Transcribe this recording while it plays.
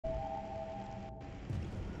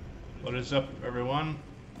What is up, everyone?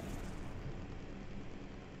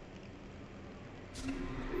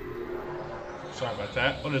 Sorry about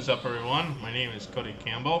that. What is up, everyone? My name is Cody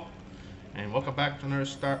Campbell, and welcome back to another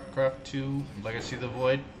Starcraft 2 Legacy of the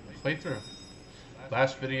Void playthrough.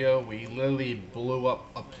 Last video, we literally blew up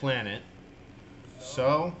a planet,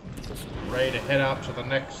 so I'm ready to head out to the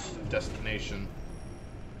next destination.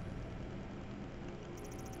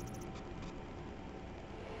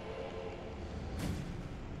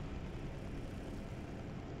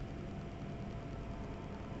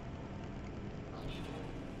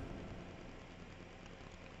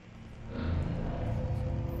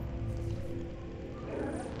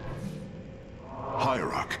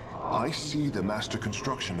 I see the master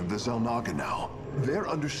construction of the xel'naga now. Their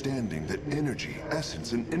understanding that energy,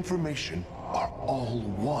 essence, and information are all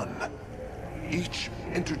one. Each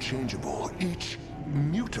interchangeable, each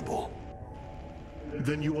mutable.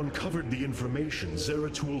 Then you uncovered the information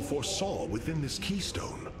Zeratul foresaw within this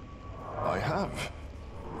keystone. I have.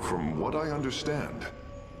 From what I understand,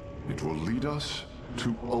 it will lead us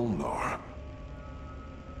to Ulnar.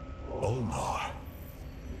 Ulnar.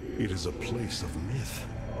 It is a place of myth.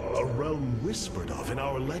 A realm whispered of in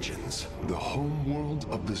our legends. The homeworld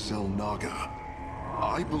of the xel'naga.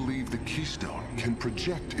 I believe the keystone can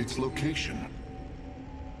project its location.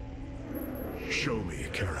 Show me,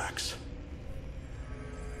 Karax.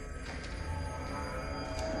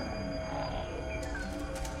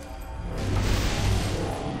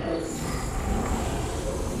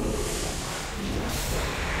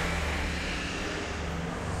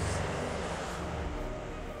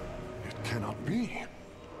 It cannot be.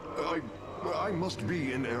 I must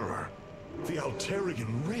be in error. The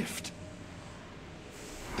Altarian Rift.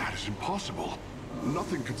 That is impossible.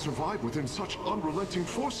 Nothing could survive within such unrelenting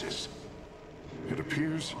forces. It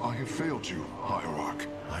appears I have failed you, Hierarch.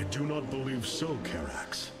 I do not believe so,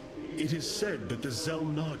 Karax. It is said that the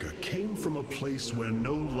xel'naga came from a place where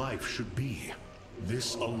no life should be.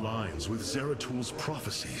 This aligns with Zeratul's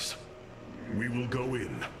prophecies. We will go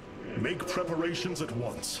in. Make preparations at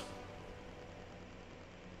once.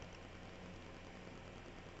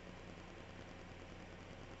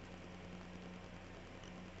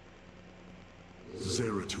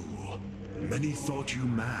 Zeratul, many thought you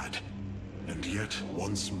mad, and yet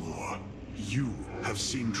once more, you have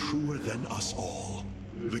seen truer than us all.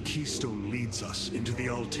 The keystone leads us into the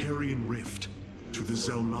Altarian Rift, to the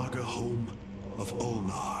xel'naga home of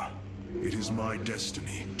Ulnar. It is my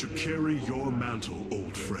destiny to carry your mantle,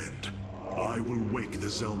 old friend. I will wake the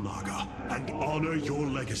xel'naga and honor your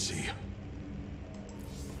legacy.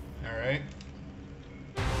 All right.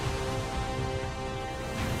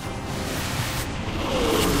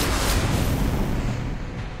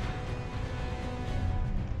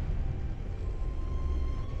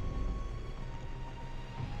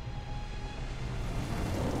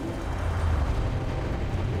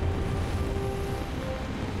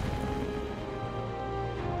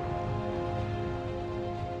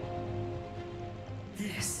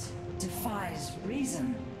 This defies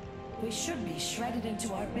reason. We should be shredded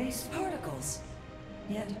into our base particles.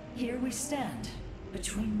 Yet here we stand,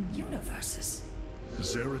 between universes.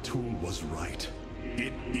 Zeratul was right.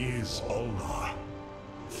 It is Ulnar.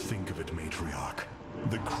 Think of it, Matriarch.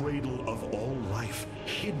 The cradle of all life,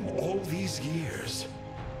 hidden all these years.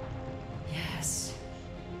 Yes,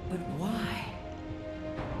 but why?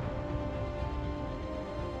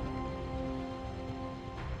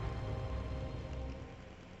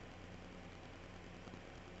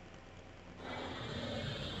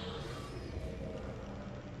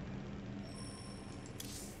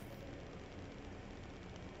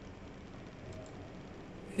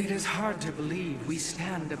 It is hard to believe we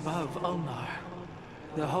stand above Ulnar,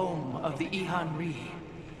 the home of the Ihan-Ri,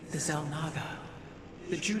 the xel'naga.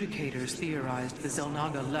 The Judicators theorized the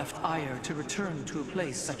xel'naga left Ire to return to a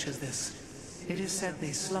place such as this. It is said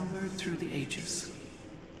they slumbered through the ages.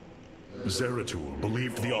 Zeratul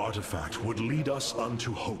believed the artifact would lead us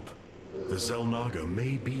unto hope. The xel'naga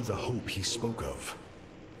may be the hope he spoke of.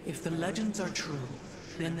 If the legends are true,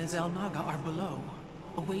 then the xel'naga are below,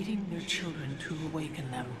 awaiting their children to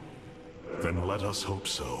awaken them. Then let us hope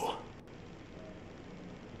so.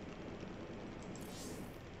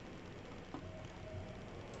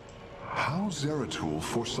 How Zeratul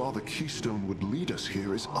foresaw the keystone would lead us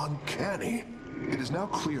here is uncanny. It is now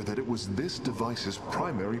clear that it was this device's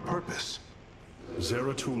primary purpose.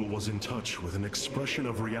 Zeratul was in touch with an expression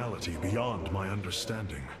of reality beyond my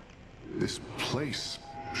understanding. This place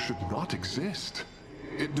should not exist.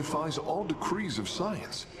 It defies all decrees of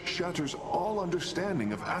science, shatters all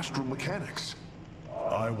understanding of astral mechanics.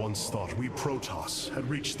 I once thought we Protoss had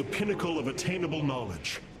reached the pinnacle of attainable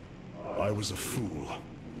knowledge. I was a fool.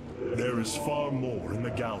 There is far more in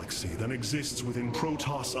the galaxy than exists within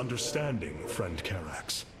Protoss' understanding, friend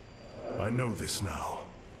Karax. I know this now.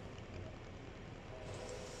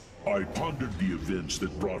 I pondered the events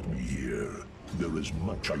that brought me here. There is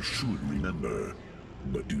much I should remember,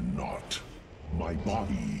 but do not. My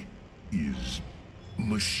body is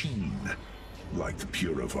machine, like the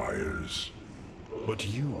purifiers. But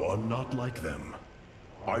you are not like them.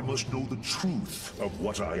 I must know the truth of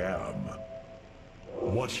what I am.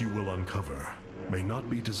 What you will uncover may not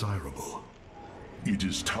be desirable. It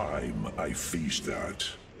is time I face that.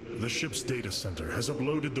 The ship's data center has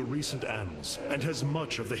uploaded the recent annals and has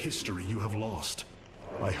much of the history you have lost.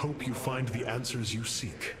 I hope you find the answers you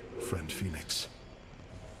seek, friend Phoenix.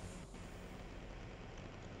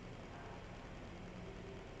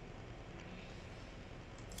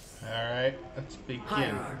 Alright, let's begin.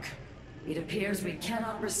 Hierarch, it appears we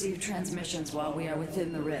cannot receive transmissions while we are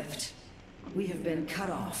within the rift. We have been cut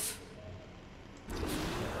off.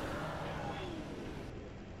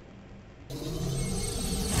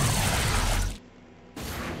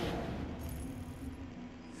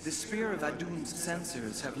 The Spear of Adun's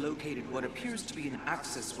sensors have located what appears to be an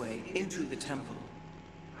access way into the temple.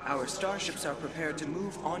 Our starships are prepared to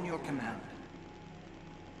move on your command.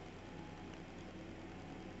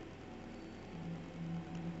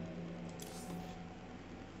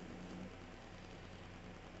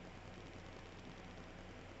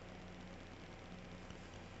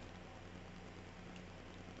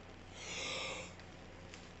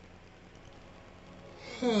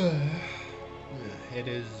 It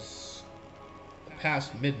is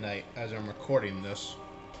past midnight as I'm recording this.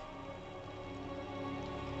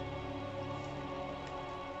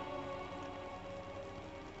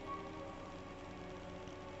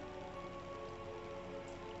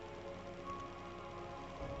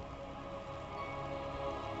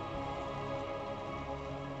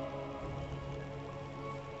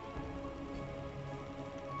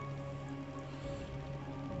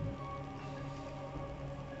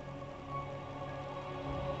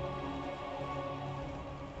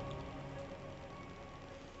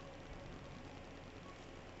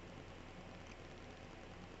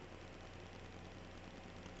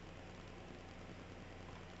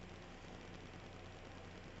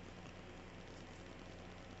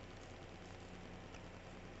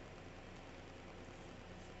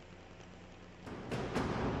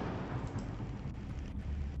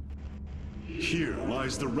 Here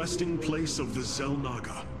lies the resting place of the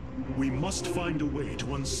xel'naga. We must find a way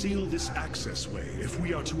to unseal this access way if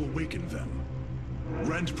we are to awaken them.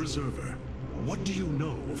 Grand Preserver, what do you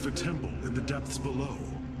know of the temple in the depths below?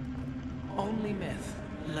 Only myth,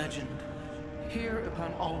 legend. Here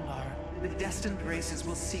upon Ulnar, the destined races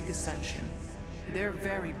will seek ascension. Their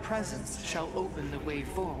very presence shall open the way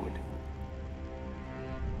forward.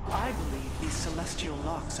 I believe these celestial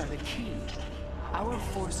locks are the key. Our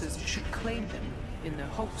forces should claim them in the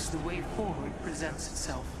hopes the way forward presents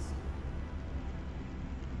itself.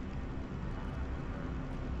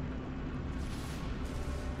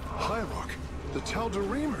 Hierarch, the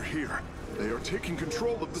Tal'Darim are here. They are taking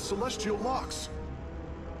control of the celestial locks.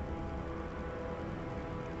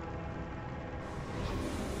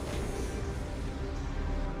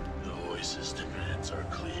 The voices' demands are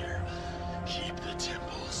clear. Keep the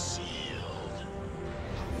temple sealed.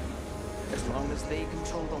 As long as they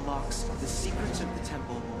control the locks, the secrets of the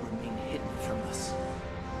temple will remain hidden from us.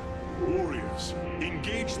 Warriors,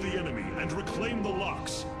 engage the enemy and reclaim the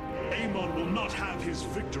locks. Amon will not have his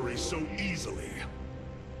victory so easily.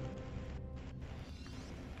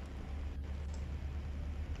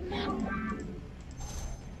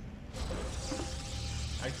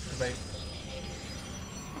 Activate.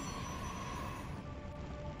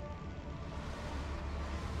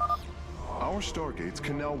 Our stargates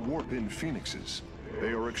can now warp in Phoenixes. They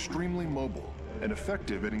are extremely mobile and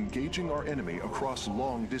effective at engaging our enemy across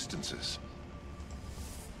long distances.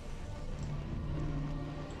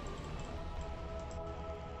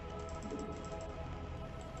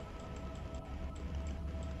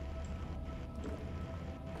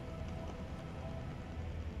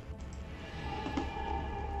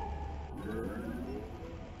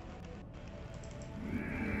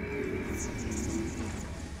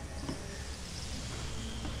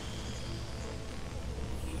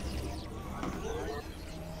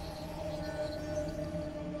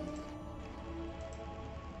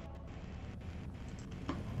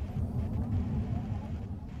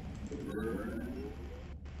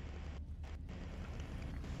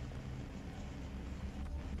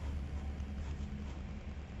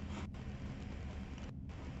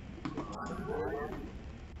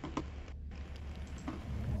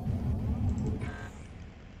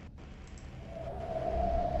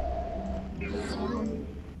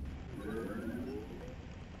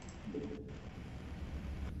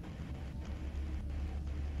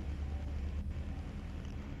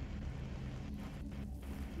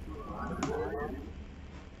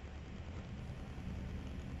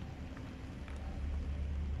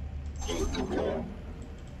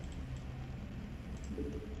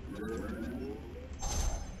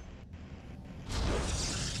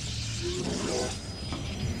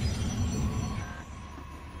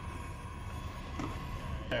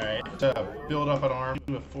 Alright, to build up an army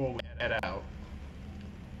before we head out.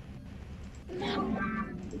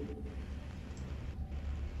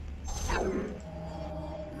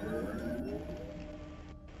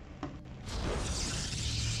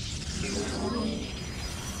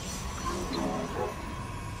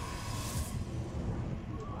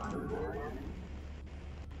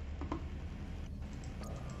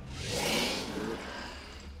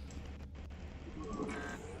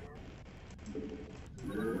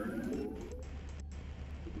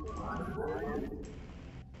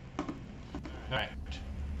 Alright.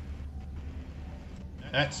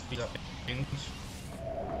 That speeds up things.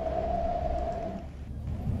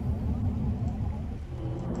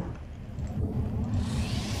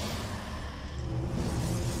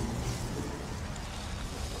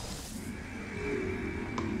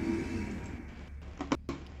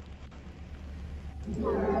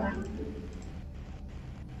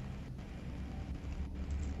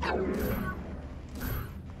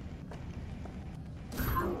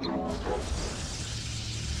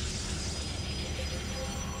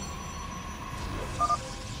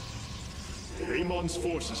 Amon's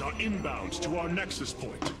forces are inbound to our nexus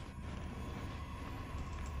point.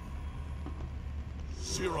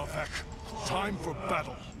 Sirovek, time for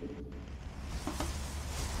battle.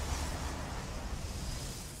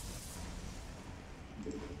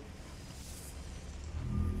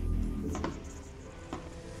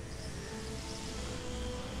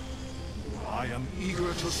 I am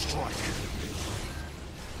eager to strike.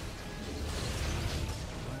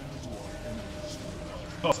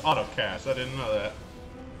 Oh, it's auto cast. I didn't know that.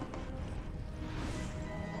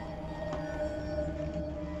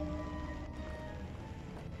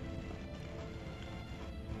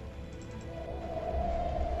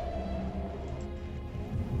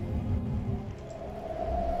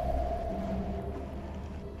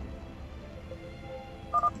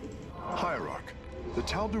 Hierarch, the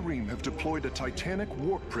Tal'Darim have deployed a titanic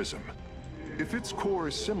warp prism. If its core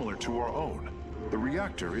is similar to our own, the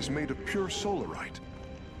reactor is made of pure solarite.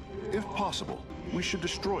 If possible, we should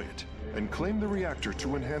destroy it and claim the reactor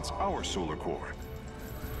to enhance our solar core.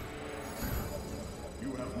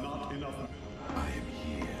 You have not enough. I am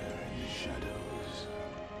here in the shadows.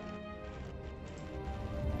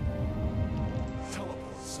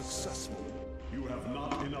 Teleport successful. You have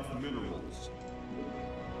not enough minerals.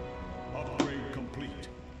 Upgrade complete.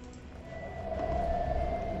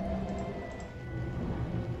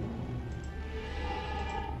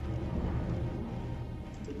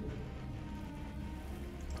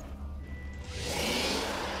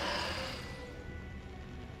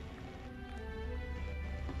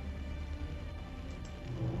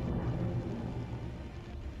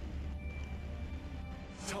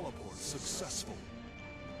 Teleport successful.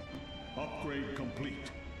 Upgrade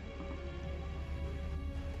complete.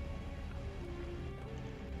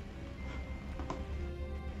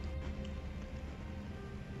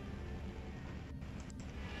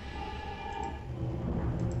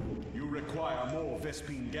 You require more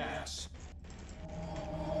Vespine gas.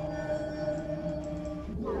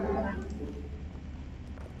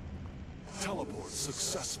 Teleport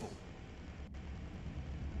successful.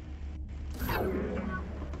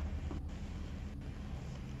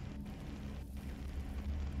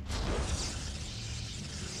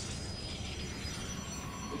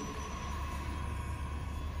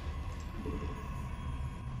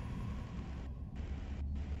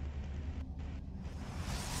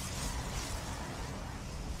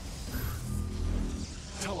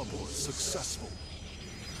 Teleport successful.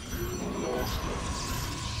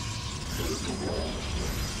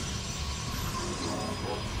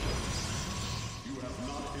 You have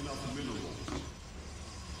not enough minerals.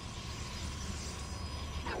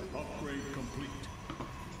 Upgrade complete.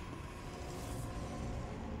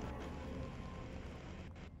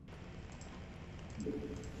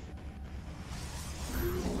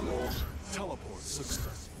 Teleport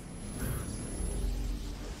success.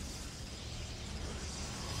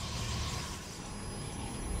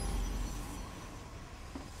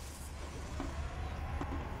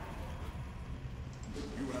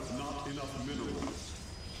 You have not enough minerals.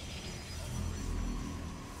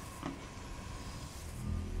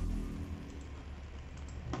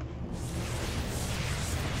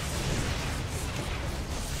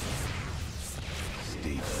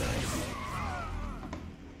 Stay tight.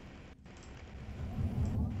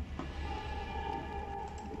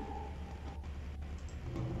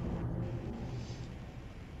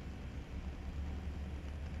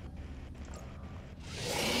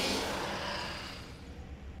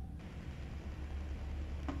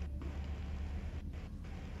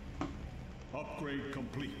 Upgrade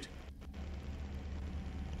complete.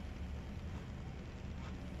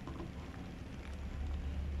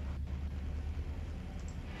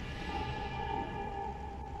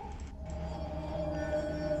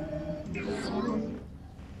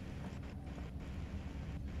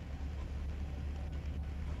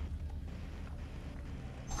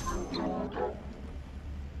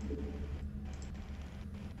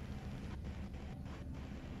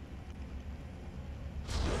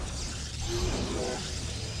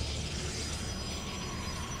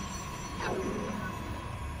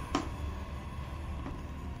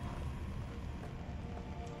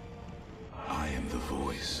 I am the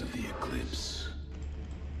voice of the eclipse.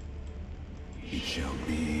 It shall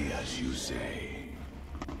be as you say.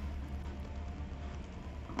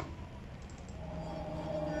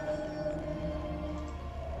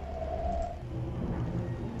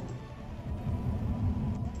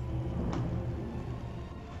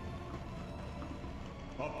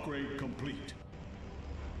 Upgrade complete.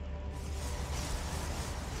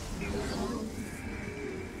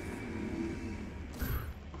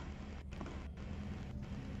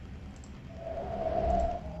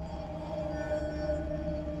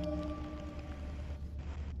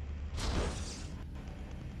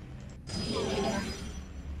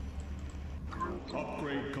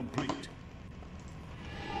 Upgrade complete.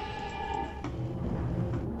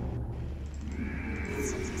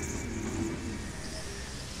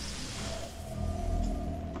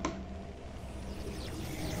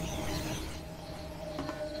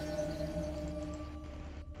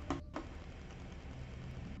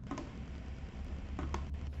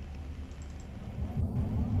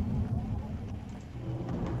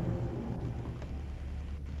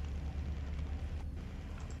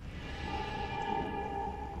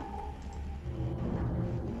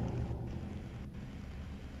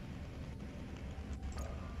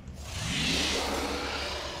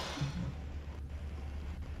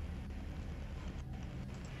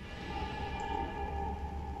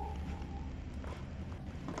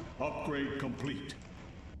 Upgrade complete.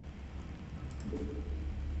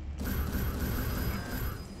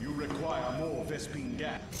 You require more Vespine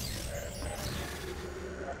gas.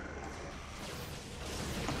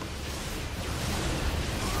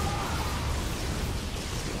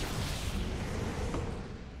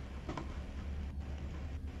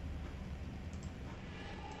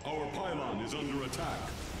 Our pylon is under attack.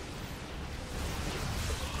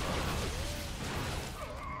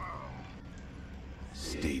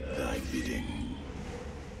 State thy bidding.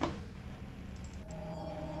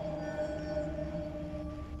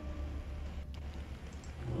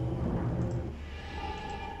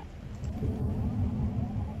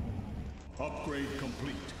 Upgrade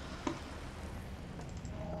complete.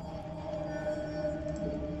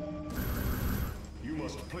 You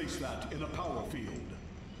must place that in a power field.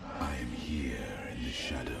 I am here in the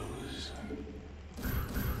shadows.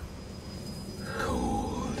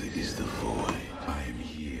 Cold is the void. I am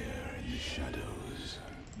here in the shadows.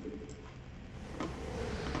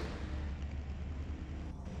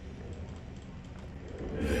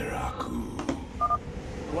 Veraku.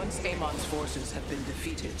 Once Amon's forces have been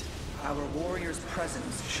defeated, our warrior's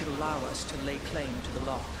presence should allow us to lay claim to the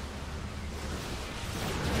lock.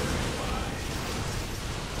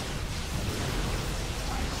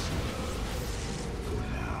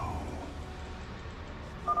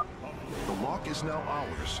 The lock is now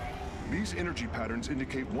ours. These energy patterns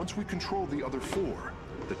indicate once we control the other four,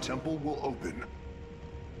 the temple will open.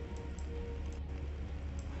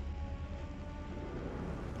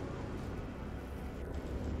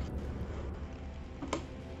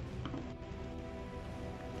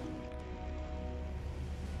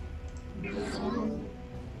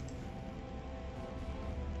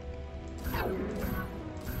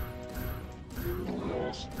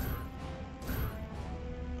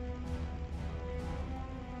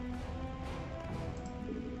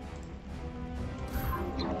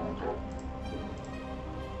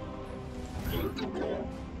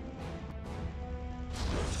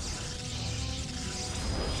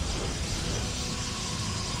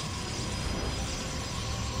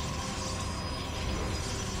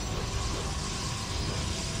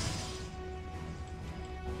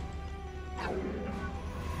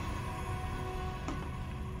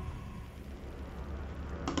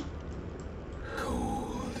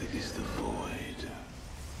 Cold is the void.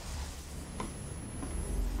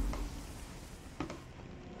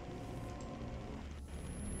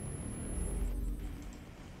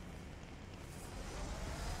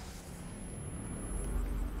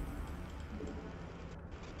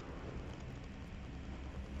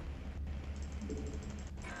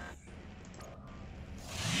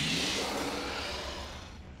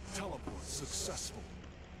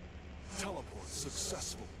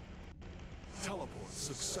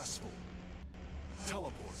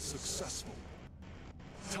 successful.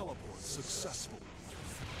 Teleport successful.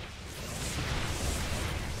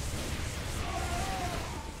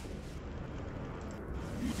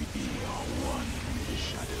 We are one with the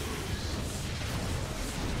shadows.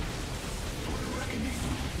 For the reckoning.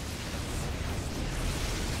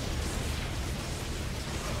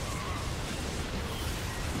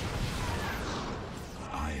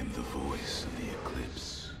 I am the voice of the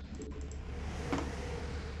eclipse.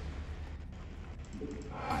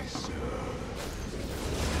 I serve.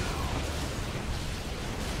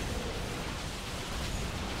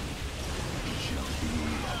 It shall be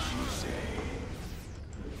as you say.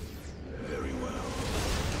 Very well.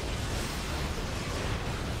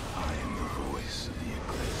 I am the voice of the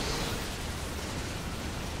eclipse.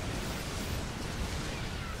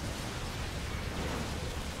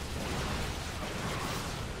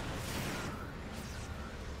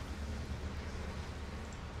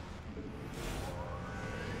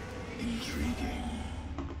 Intriguing.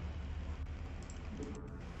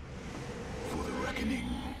 For the reckoning.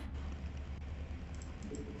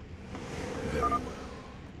 Very well.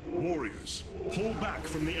 Warriors, pull back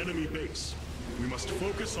from the enemy base. We must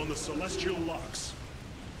focus on the celestial locks.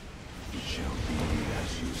 It shall be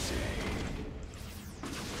as you say.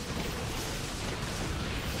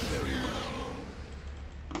 Very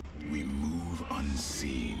well. We move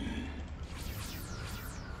unseen.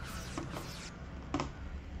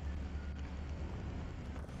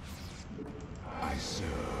 I serve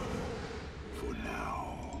for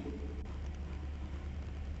now.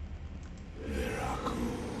 Veraku.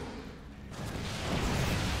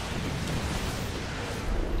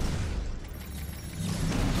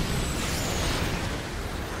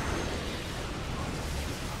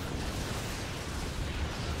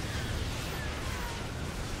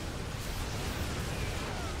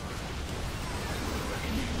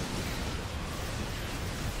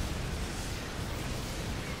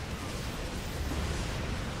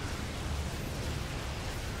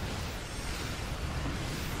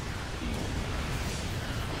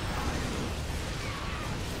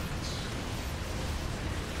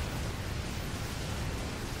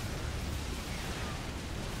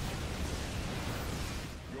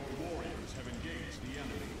 Your warriors have engaged the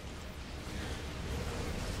enemy.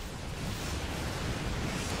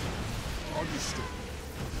 Understood.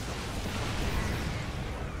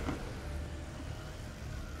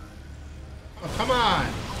 Oh, come on!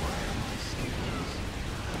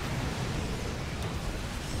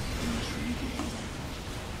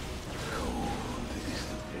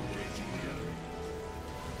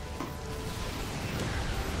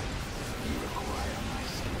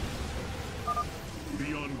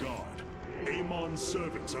 Be on guard. Amon's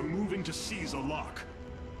servants are moving to seize a lock.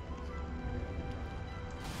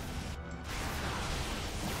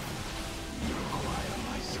 You require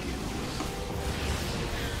my skills.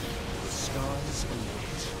 The skies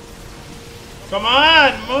await. Come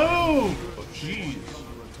on, move! Oh, jeez.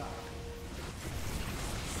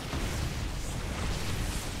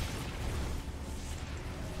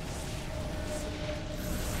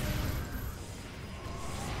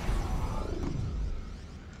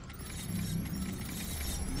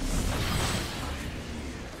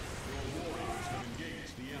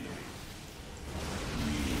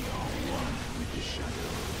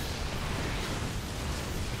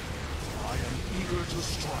 I am eager to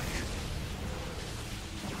strike.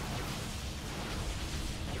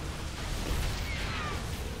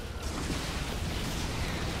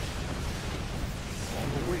 On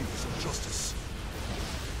the wings of justice.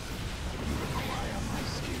 You require my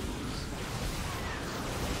skills.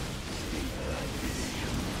 Speak thy bidding.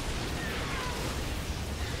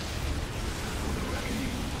 For the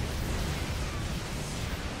reckoning.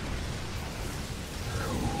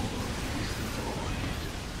 Cold is the void.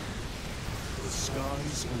 The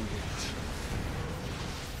skies await.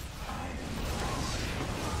 I am the voice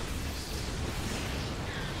of darkness.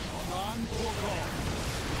 On Porkal.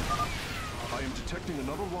 I am detecting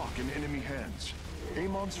another lock in enemy hands.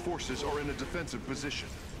 Amon's forces are in a defensive position.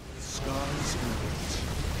 The skies await.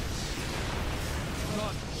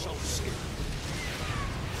 None shall escape.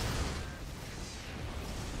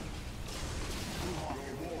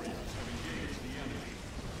 Your warriors have engaged the enemy.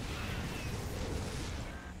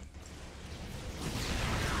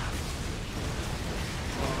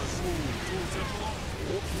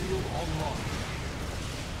 Field online.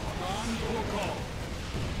 On Porkal.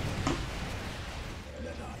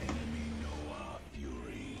 Let our enemy know our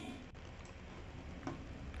fury.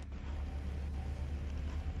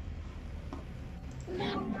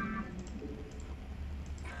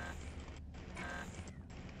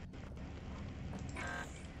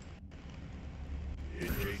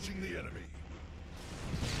 Engaging.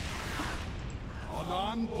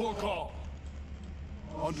 Command protocol.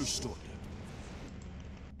 Understood.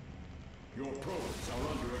 Your probes are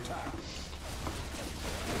under attack.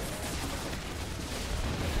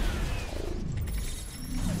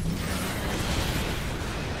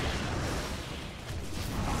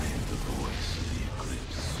 I am the voice of the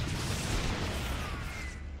eclipse.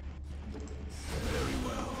 Very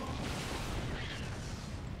well.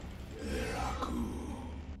 Veraku.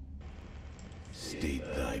 State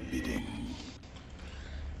thy bidding.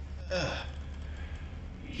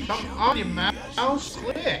 Come on, you mouse,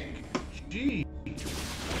 click. Gee. Very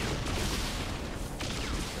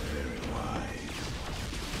wise.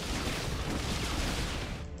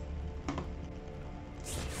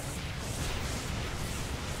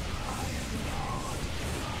 I am the heart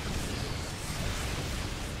of darkness.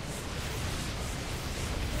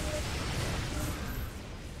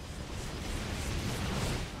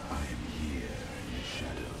 I am here in the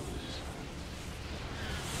shadows.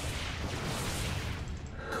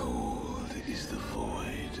 Cold is the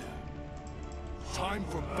void. Time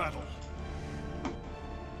for battle.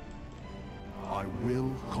 I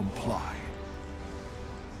will comply.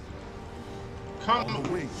 Come On the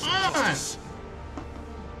wings of on. justice.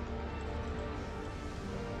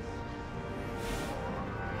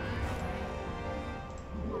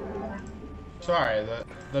 Sorry,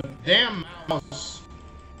 the damn mouse.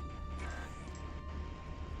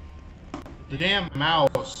 The damn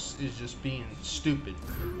mouse is just being stupid.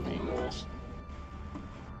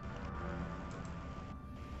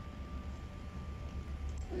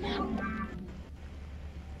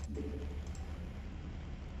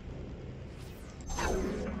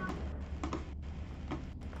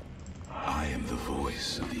 I am the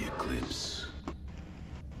voice of the eclipse.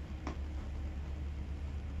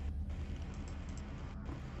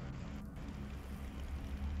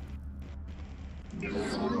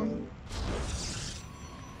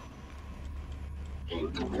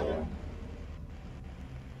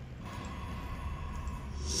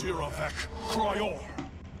 Siravek Cryor.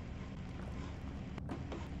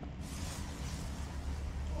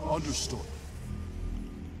 Understood.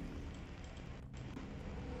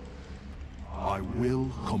 I will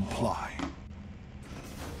comply.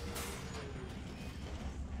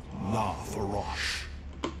 Na Farosh.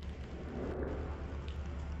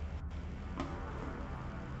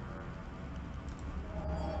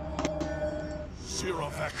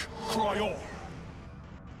 Siravek Cryor.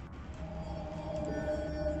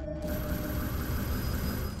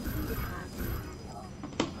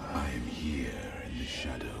 I am here in the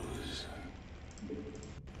shadows.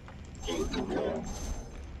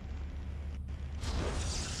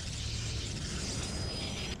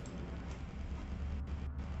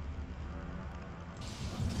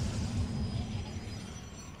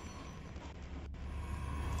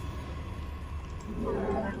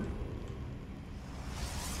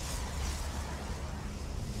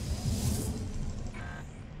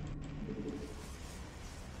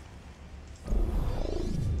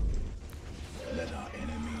 Let our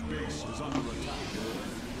enemy Base is under attack.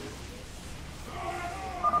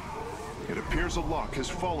 It appears a lock has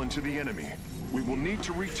fallen to the enemy. We will need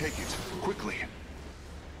to retake it, quickly.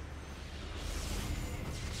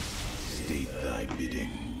 state thy bidding.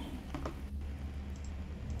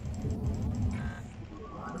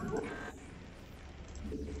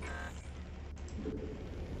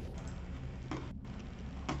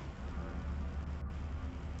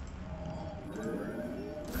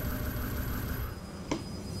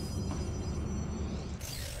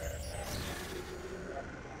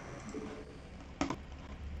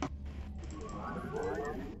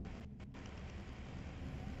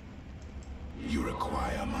 You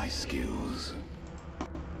require my skills.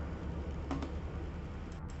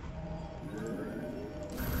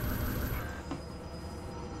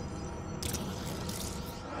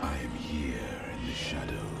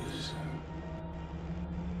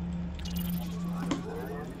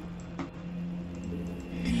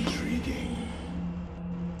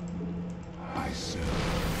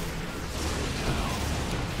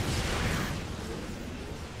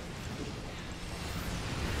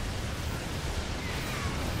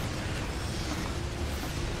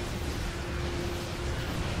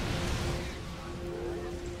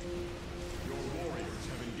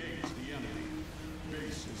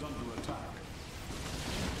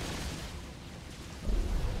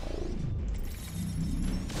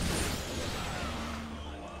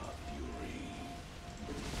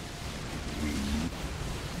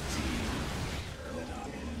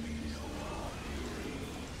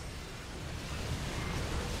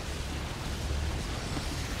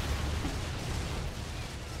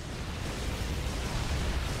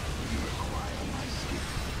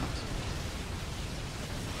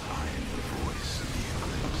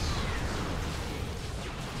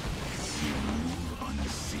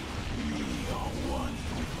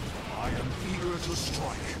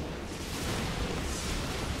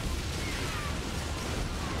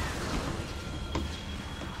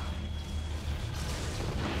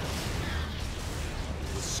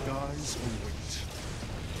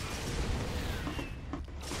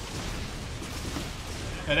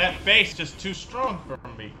 And that base is just too strong for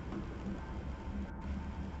me.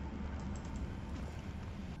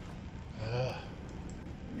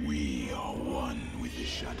 We are one with the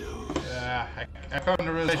shadows. I come to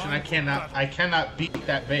the realization I cannot beat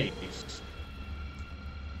that base.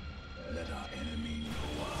 Let our enemy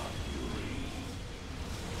know our fury.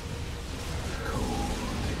 Cold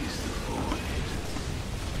is the void.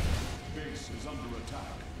 Base is under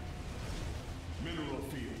attack. Mineral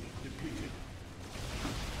field depleted.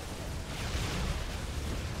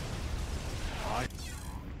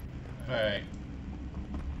 Alright.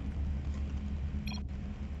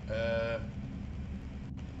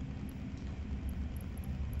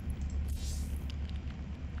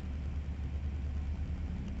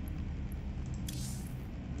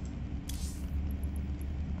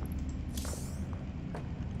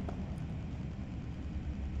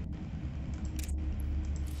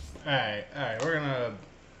 Alright, we're gonna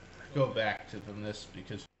go back to this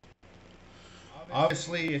because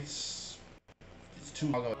obviously it's too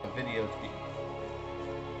long of a video to be.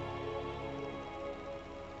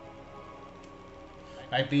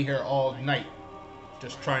 I'd be here all night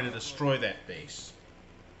just trying to destroy that base.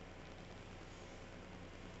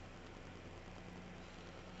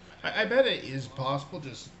 I bet it is possible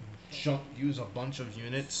just use a bunch of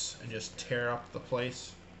units and just tear up the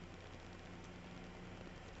place.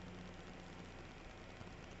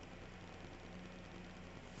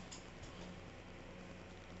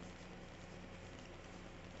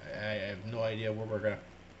 I have no idea where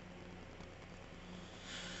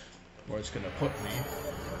it's gonna put me.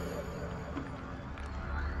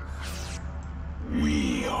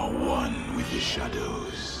 We are one with the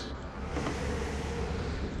shadows.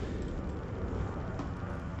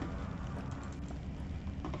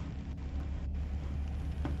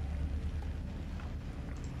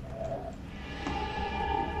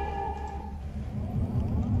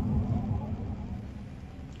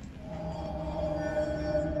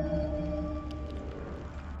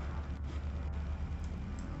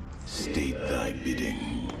 State thy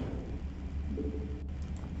bidding.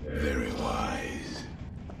 Very wise.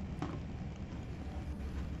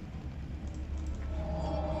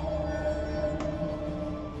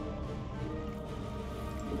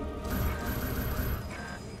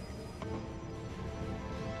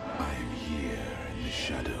 I am here in the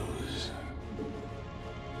shadows.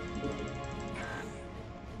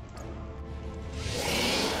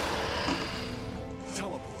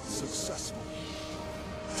 Teleport successful.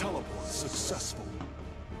 Teleport successful.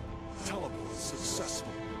 Teleport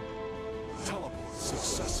successful. Teleport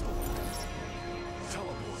successful.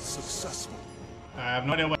 Teleport successful. I have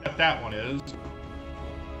no idea what that one is.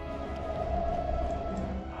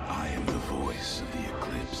 I am the voice of the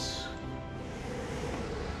eclipse.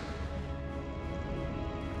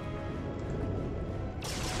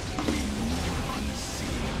 We move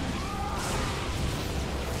unseen.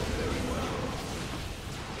 Very well.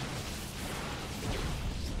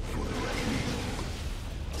 For the reckoning,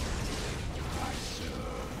 I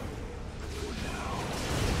serve. For now.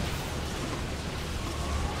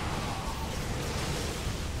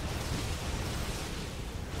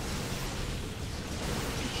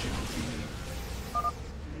 It shall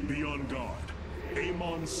be. Be on guard.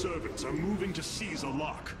 Amon's servants are moving to seize a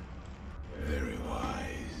lock. Very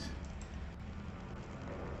wise.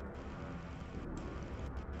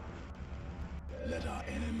 Let our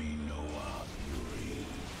enemy know our fury.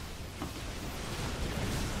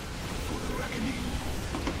 For the reckoning.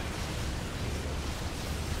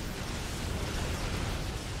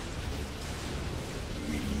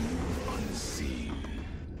 We move unseen.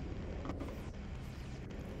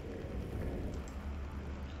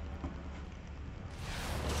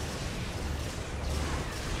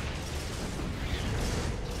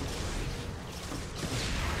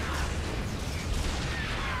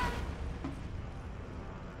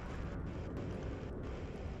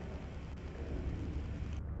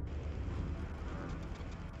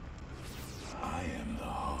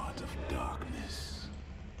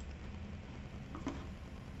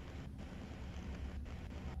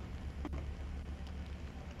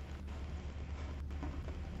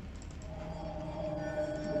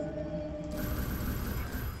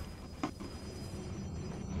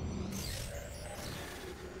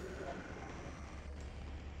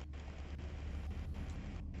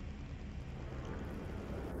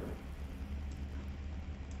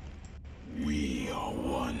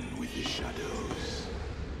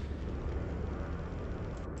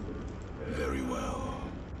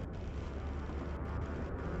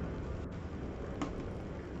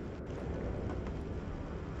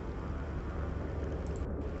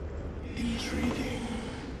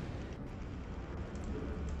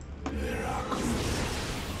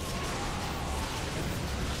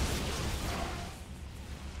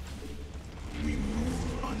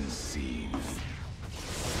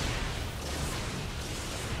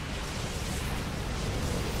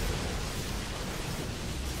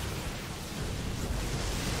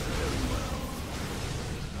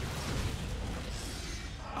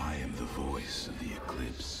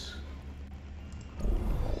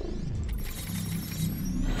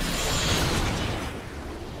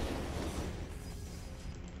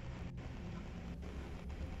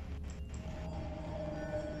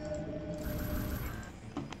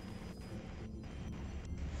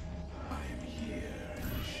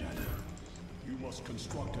 must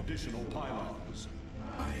construct additional pylons.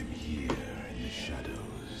 I am here in the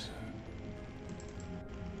shadows.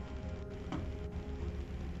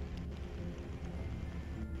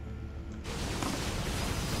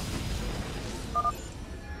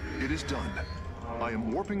 It is done. I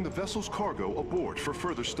am warping the vessel's cargo aboard for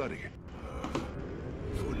further study.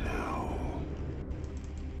 For now.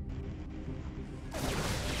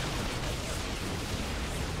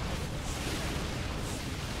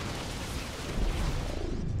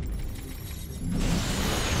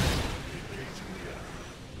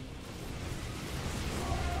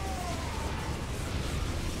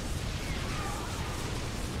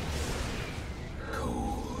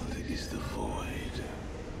 Cold is the void.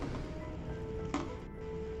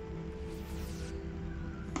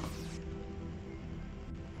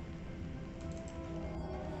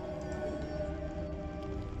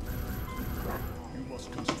 You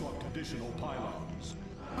must construct additional pylons.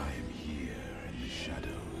 I am here in the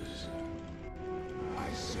shadows.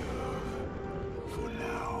 I serve for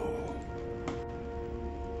now.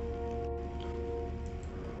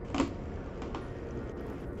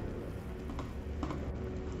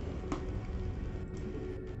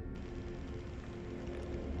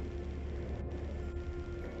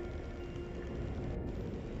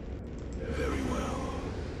 Very well.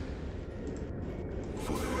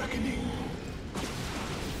 For the reckoning.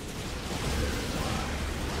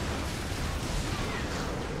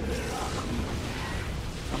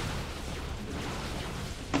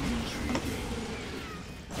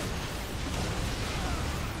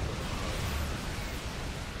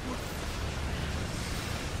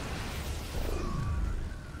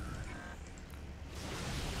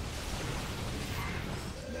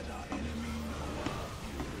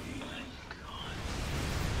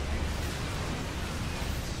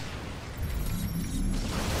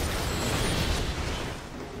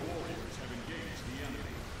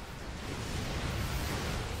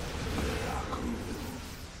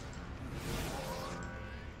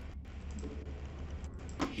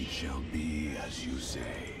 It shall be as you say.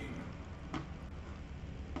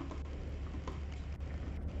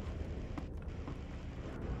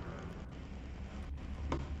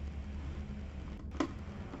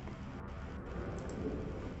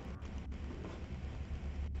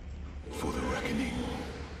 For the reckoning.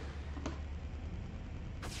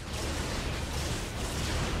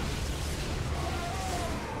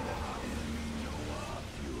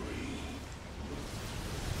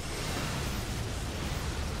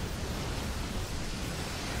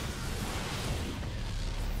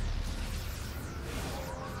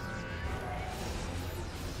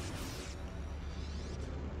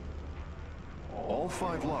 All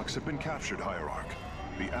 5 locks have been captured, Hierarch.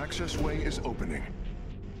 The access way is opening.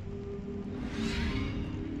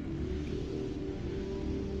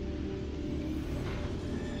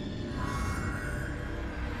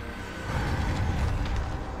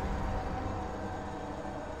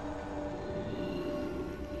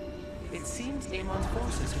 It seems Amon's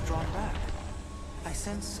forces have drawn back. I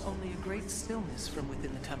sense only a great stillness from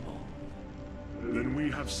within the temple. Then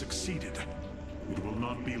we have succeeded. It will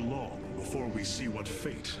not be long before we see what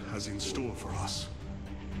fate has in store for us.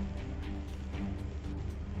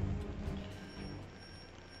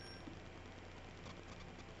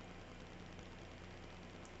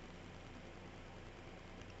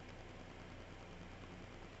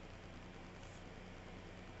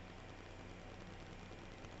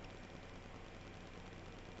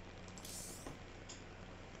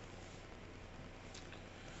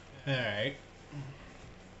 Alright.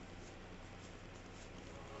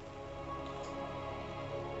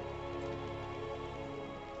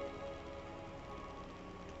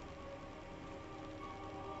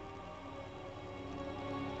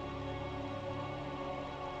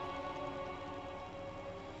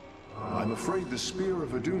 I'm afraid the Spear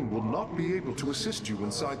of Adun will not be able to assist you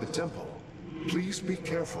inside the temple. Please be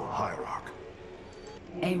careful, Hierarch.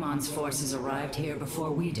 Amon's forces arrived here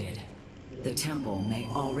before we did. The temple may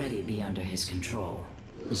already be under his control.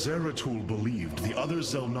 Zeratul believed the other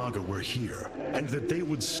xel'naga were here, and that they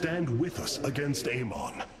would stand with us against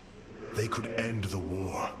Amon. They could end the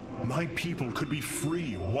war. My people could be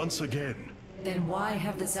free once again. Then why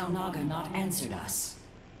have the xel'naga not answered us?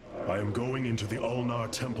 I am going into the Ulnar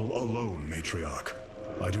Temple alone, Matriarch.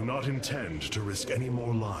 I do not intend to risk any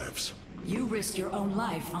more lives. You risked your own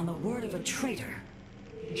life on the word of a traitor.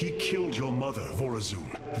 He killed your mother,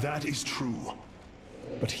 Vorazun. That is true.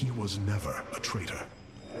 But he was never a traitor.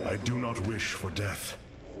 I do not wish for death.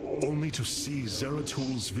 Only to see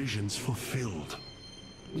Zeratul's visions fulfilled.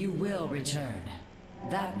 You will return.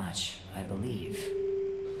 That much, I believe.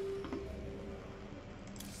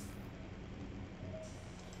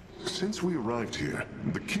 Since we arrived here,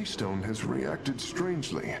 the Keystone has reacted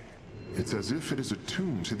strangely. It's as if it is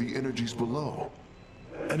attuned to the energies below.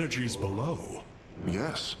 Energies below?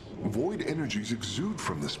 Yes. Void energies exude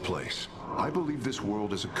from this place. I believe this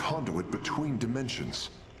world is a conduit between dimensions.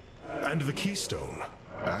 And the Keystone?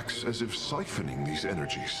 Acts as if siphoning these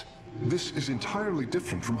energies. This is entirely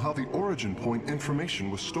different from how the origin point information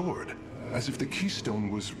was stored. As if the Keystone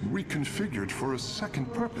was reconfigured for a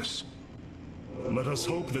second purpose. Let us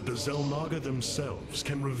hope that the xel'naga themselves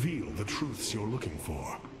can reveal the truths you're looking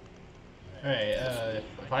for. Alright,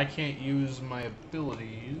 if I can't use my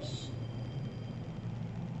abilities...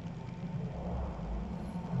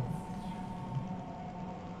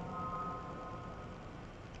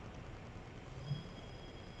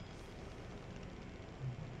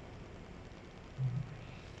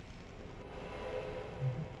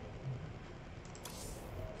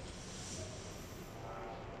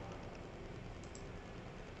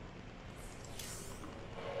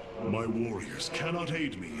 My warriors cannot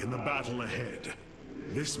aid me in the battle ahead.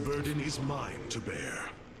 This burden is mine to bear.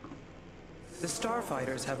 The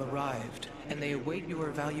starfighters have arrived, and they await your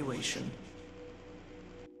evaluation.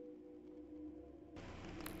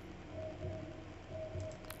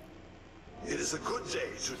 It is a good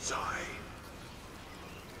day to die.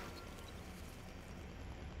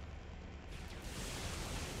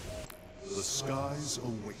 The skies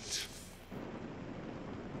await.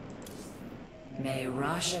 May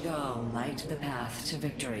Rashagal light the path to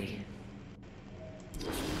victory.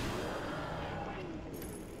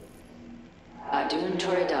 Adun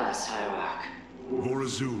Toridas, Hierarch.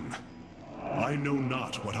 Vorazun, I know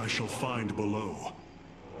not what I shall find below,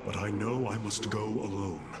 but I know I must go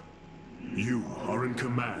alone. You are in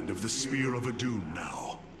command of the Spear of Adun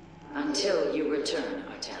now. Until you return,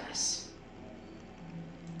 Artanis.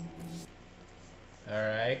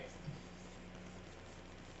 Alright.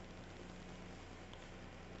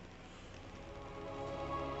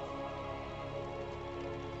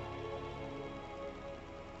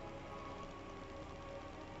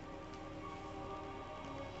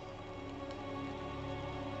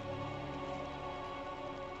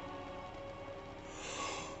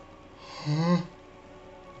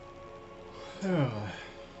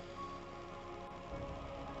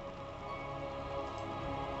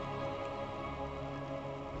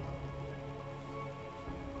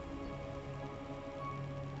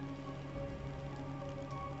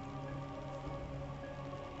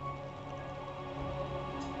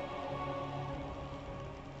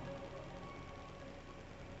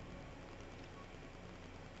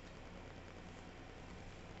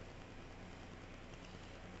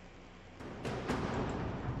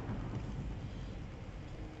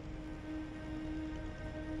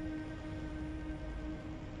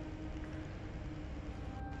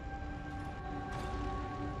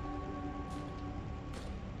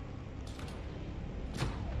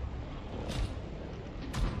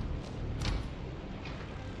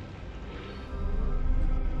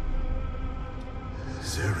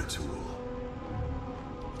 Zeratul.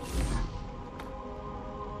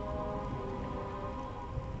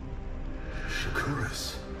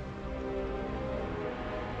 Shakuras.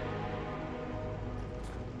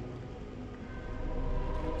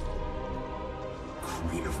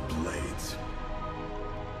 Queen of Blades.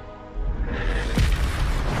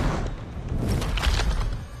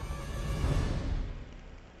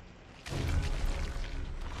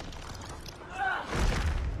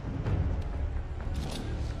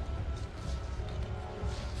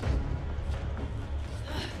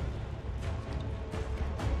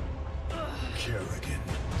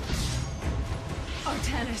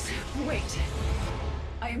 Artanis, wait.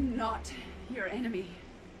 I am not your enemy.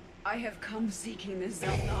 I have come seeking the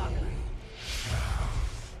xel'naga.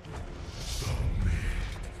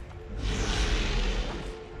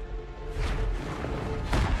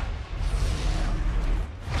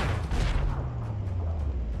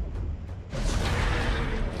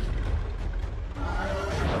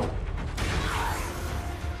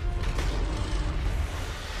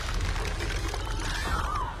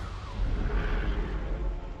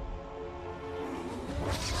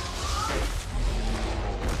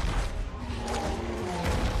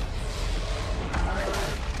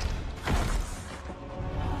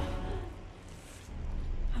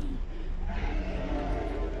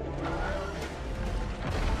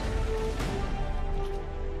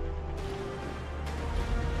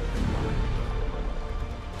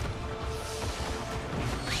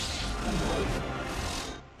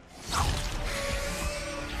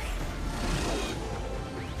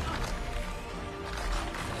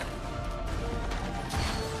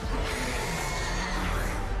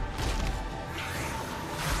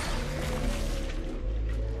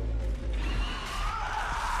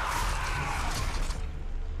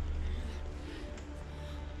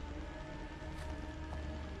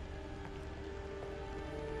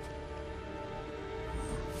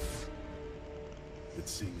 It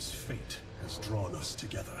seems fate has drawn us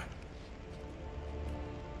together.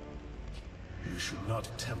 We should not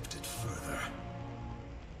attempt it further.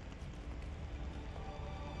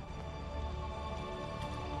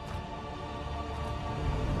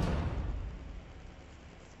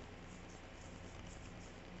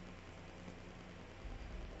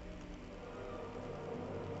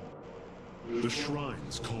 The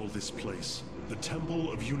shrines call this place the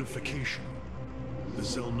Temple of Unification. The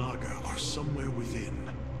xel'naga are somewhere within.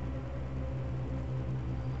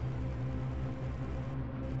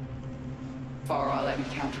 Far all I've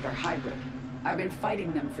encountered are hybrid. I've been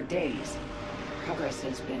fighting them for days. Progress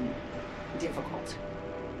has been difficult.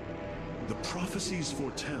 The prophecies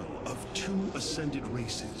foretell of two ascended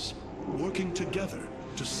races, working together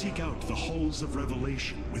to seek out the halls of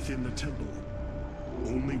revelation within the temple.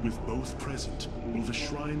 Only with both present will the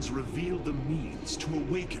shrines reveal the means to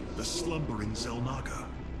awaken the slumbering xel'naga.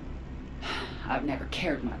 I've never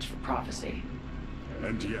cared much for prophecy.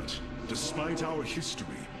 And yet, despite our history,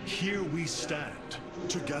 here we stand,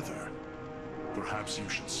 together. Perhaps you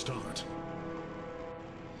should start.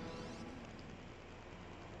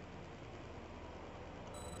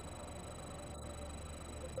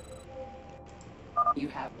 You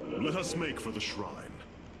have... Let us make for the shrine.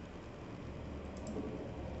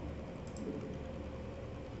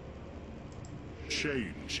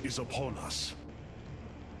 Change is upon us.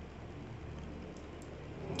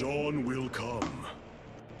 Dawn will come.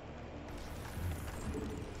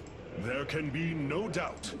 There can be no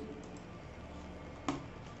doubt.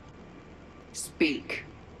 Speak.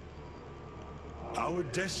 Our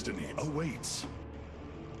destiny awaits.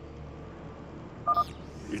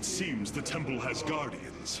 It seems the temple has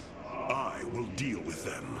guardians. I will deal with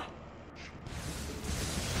them.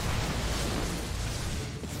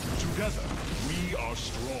 Together, we are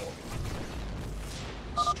strong.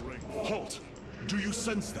 Strength. Halt! Do you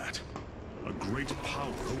sense that? A great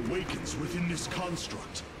power awakens within this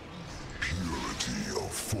construct. Purity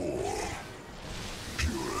of form.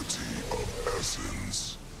 Purity of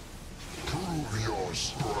essence. Prove your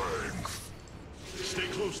strength. Stay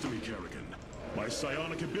close to me, Kerrigan. My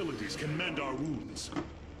psionic abilities can mend our wounds.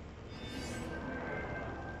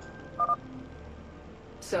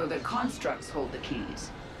 So the constructs hold the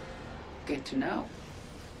keys. Good to know.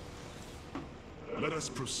 Let us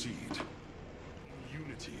proceed.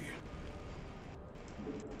 Unity.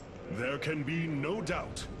 There can be no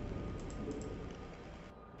doubt.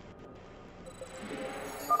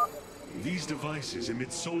 These devices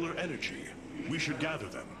emit solar energy. We should gather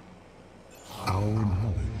them. Our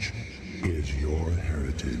knowledge is your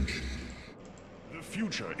heritage. The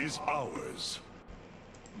future is ours.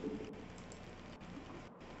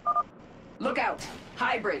 Look out!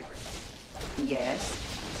 Hybrid! Yes?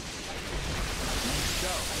 We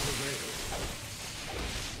shall prevail.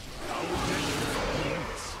 Our destiny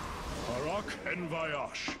limits. Harak and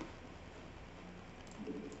Vayash.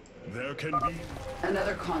 There can be...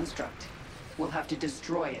 Another construct. We'll have to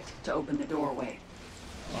destroy it to open the doorway.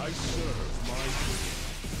 I serve my king.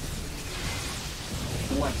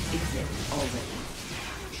 What is it already?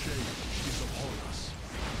 Change is upon us.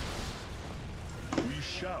 We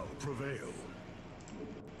shall prevail.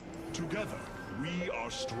 Together, we are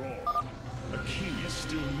strong. A key is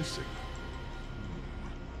still missing.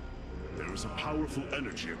 There is a powerful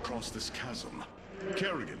energy across this chasm.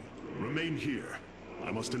 Kerrigan, remain here.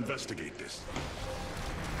 I must investigate this.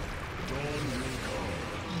 Dawn will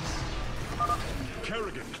come.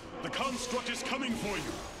 Kerrigan, the construct is coming for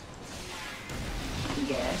you.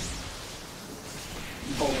 Yes?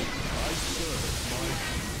 Bold. I serve my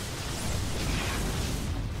king.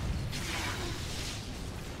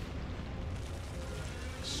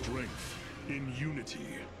 Strength in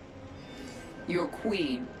unity. Your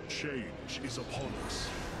queen. Change is upon us.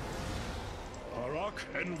 Harak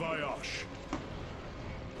and Vayash.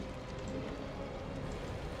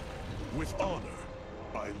 With honor,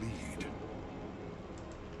 I lead.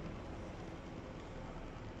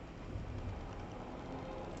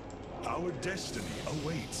 Our destiny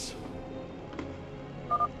awaits.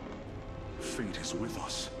 Fate is with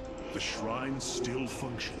us. The shrine still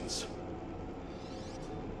functions.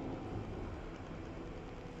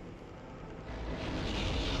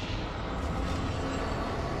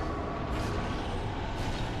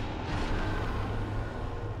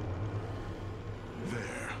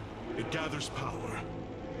 There. It gathers power.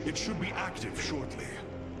 It should be active shortly.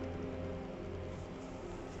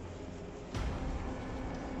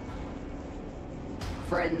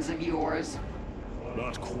 Friends of yours?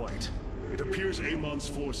 Not quite. It appears Amon's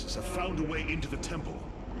forces have found a way into the temple.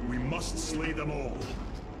 We must slay them all.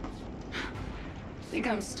 Think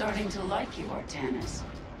I'm starting to like you, Artanis.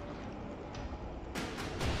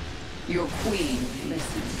 Your queen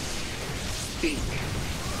listens. Speak.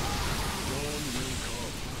 Dawn will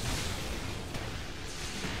come.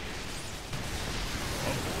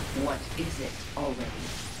 What is it already?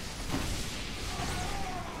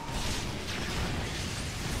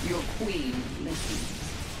 Your queen listens.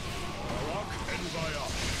 Barak and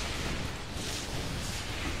Vayash.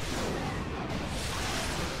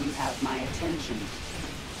 You have my attention.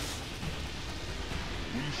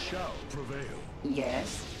 We shall prevail.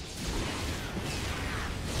 Yes?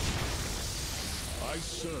 I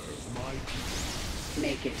serve my people.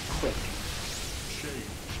 Make it quick.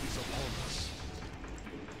 Change is upon us.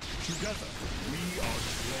 Together, we are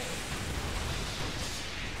strong.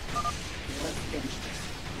 Let's finish this.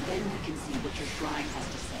 Then we can see what your shrine has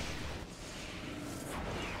to say.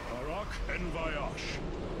 Barak and Vayash.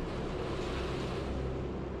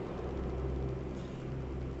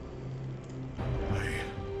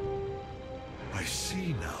 I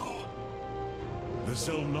see now. The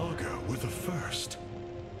xel'naga were the first,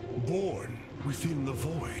 born within the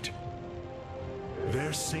void.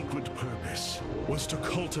 Their sacred purpose was to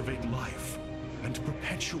cultivate life and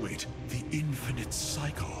perpetuate the infinite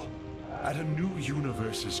cycle. At a new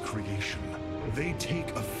universe's creation, they take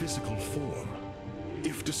a physical form.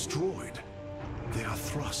 If destroyed, they are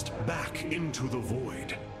thrust back into the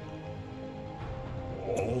void.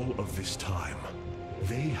 All of this time,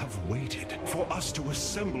 they have waited for us to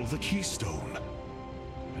assemble the keystone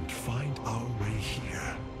and find our way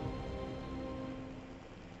here.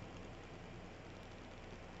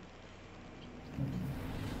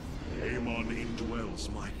 Amon indwells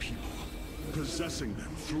my people, possessing them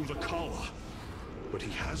through the Kala. But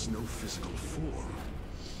he has no physical form.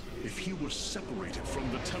 If he were separated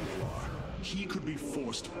from the Templar, he could be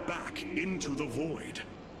forced back into the void.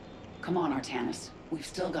 Come on, Artanis. We've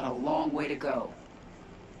still got a long way to go.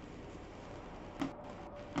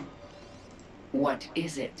 What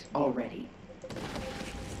is it already?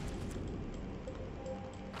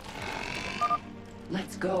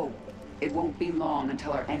 Let's go. It won't be long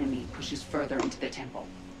until our enemy pushes further into the temple.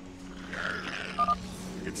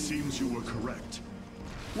 It seems you were correct.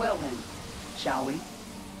 Well then, shall we?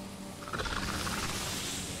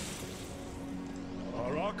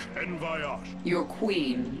 Barak and Vayash. Your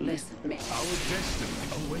queen, listen. Our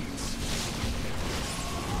destiny awaits.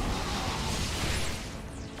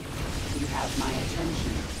 You have my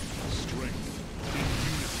attention. Strength in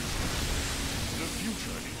unity. The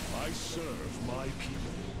future, I serve my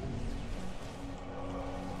people.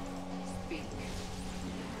 Speak.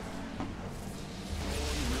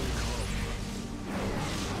 Dawn will come.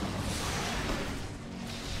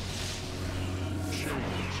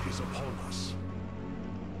 Change is upon us.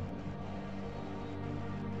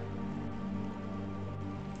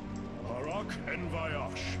 Barak and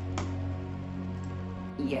Vayash.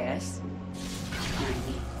 Yes?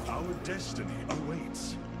 Our destiny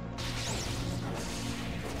awaits.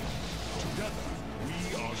 Together,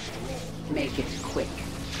 we are strong. Make it quick.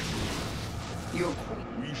 Your queen.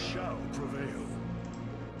 We shall prevail.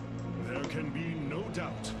 There can be no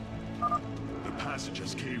doubt. The passage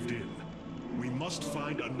has caved in. We must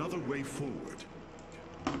find another way forward.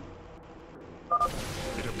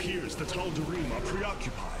 It appears the Tal'Darim are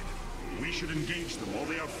preoccupied. We should engage them while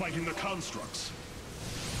they are fighting the constructs.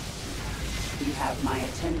 You have my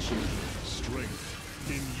attention. Strength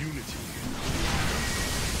in unity.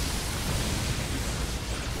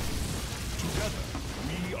 Together,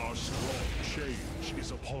 we are strong. Change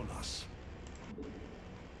is upon us.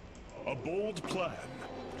 A bold plan.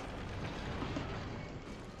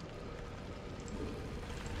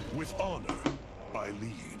 With honor, I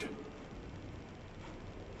lead.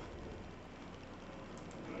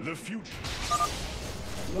 The future.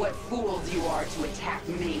 What fools you are to attack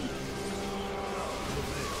me.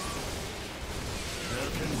 There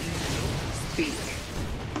can be no... Speak.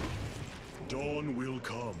 Dawn will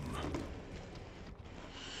come.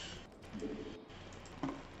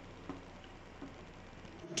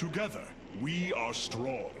 Together, we are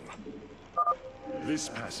strong. This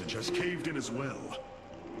passage has caved in as well.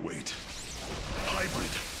 Wait.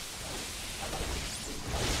 Hybrid.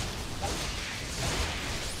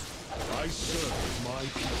 I serve my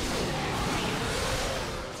people.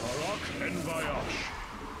 Barak and Vayash.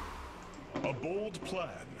 A bold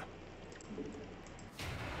plan.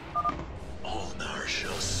 Ulnar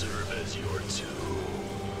shall serve as your tomb.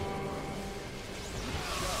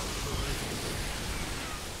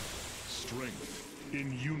 Strength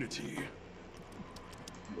in unity.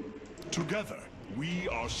 Together, we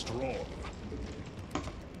are strong.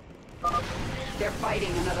 They're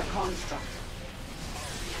fighting another construct.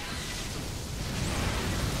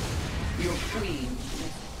 Your queen.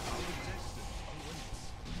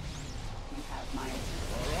 You have my...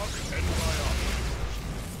 Barak and Bayak.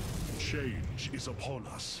 Change is upon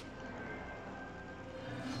us.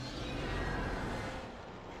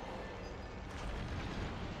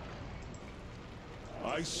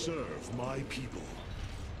 I serve my people.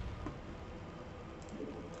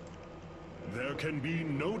 There can be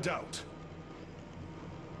no doubt.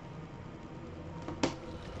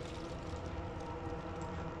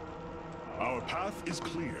 Our path is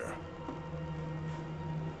clear.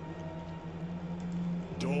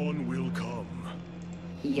 Dawn will come.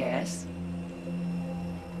 Yes?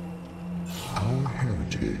 Our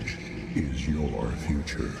heritage is your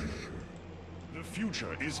future. The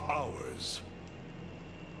future is ours.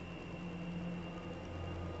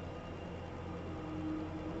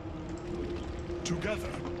 Together,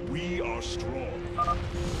 we are strong.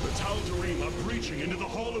 The Tal'Darim are breaching into the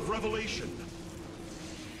Hall of Revelation.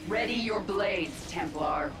 Ready your blades,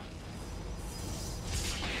 Templar.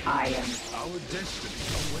 I am... Our destiny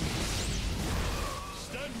awaits.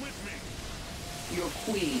 Stand with me. Your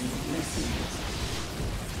queen listens.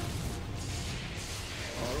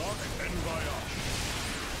 Barak and Bayash.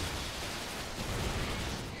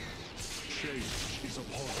 Change is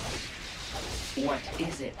upon us. What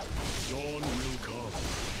is it? Dawn will come.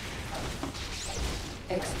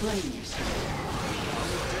 Explain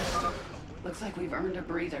yourself. Looks like we've earned a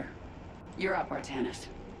breather. You're up, Artanis.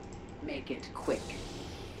 Make it quick.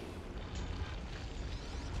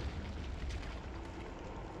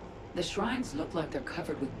 The shrines look like they're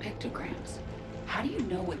covered with pictograms. How do you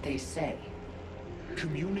know what they say?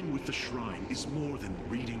 Communing with the shrine is more than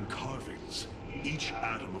reading carvings. Each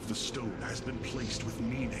atom of the stone has been placed with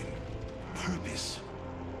meaning, purpose.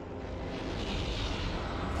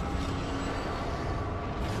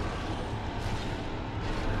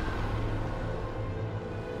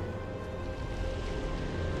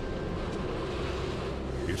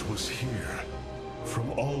 It was here, from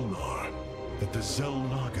Ulnar, that the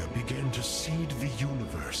xel'naga began to seed the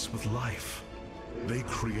universe with life. They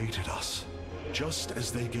created us, just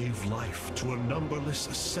as they gave life to a numberless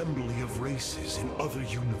assembly of races in other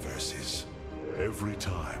universes. Every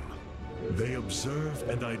time, they observe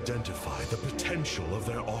and identify the potential of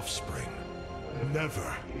their offspring,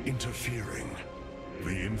 never interfering.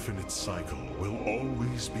 The infinite cycle will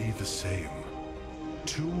always be the same.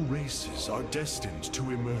 Two races are destined to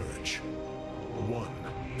emerge. One,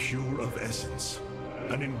 pure of essence,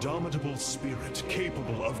 an indomitable spirit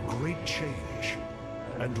capable of great change.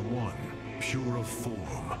 And one, pure of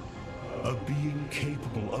form, a being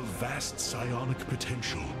capable of vast psionic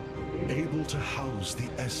potential, able to house the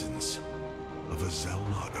essence of a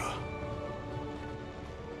xel'naga.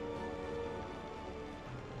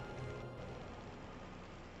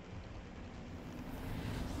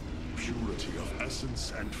 Purity of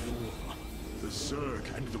essence and form, the Zerg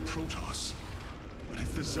and the Protoss. But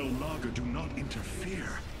if the xel'naga do not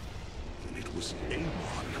interfere, then it was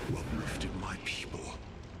Amon who uplifted my people.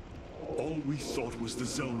 All we thought was the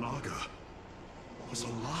xel'naga was a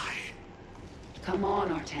lie. Come on,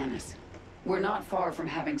 Artanis. We're not far from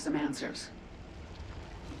having some answers.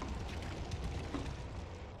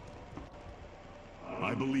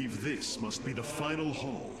 I believe this must be the final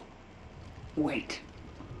hall. Wait.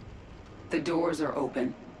 The doors are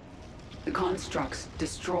open. The construct's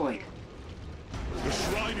destroyed. The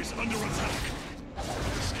shrine is under attack.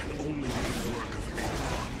 This can only be the work of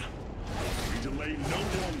Amon. We delay no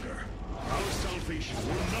longer. Our salvation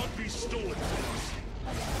will not be stolen from us.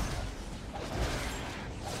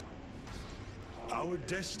 Our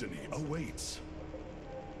destiny awaits.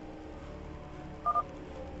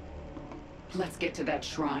 Let's get to that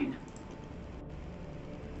shrine.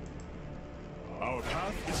 Our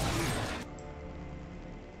path is clear.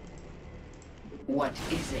 What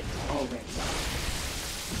is it already?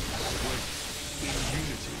 In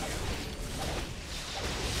unity.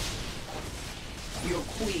 Your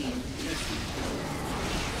queen listens.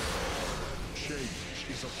 Change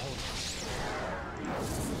is upon us.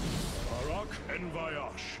 Barak and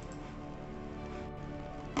Vayash.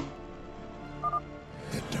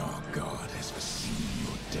 The Dark God has foreseen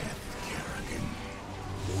your death, Kerrigan.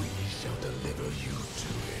 We shall deliver you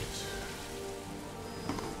to it.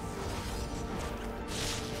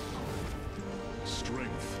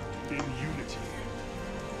 Strength in unity.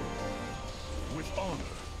 With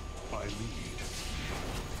honor, I lead.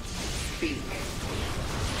 Speak.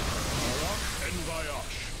 Barak and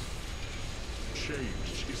Vayash. Change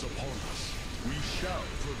is upon us. We shall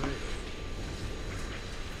prevail.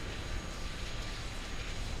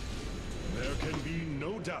 There can be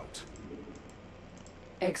no doubt.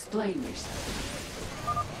 Explain yourself.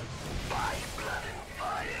 By blood and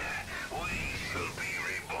fire, we shall be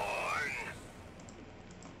reborn.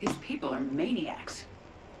 These people are maniacs.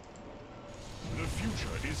 The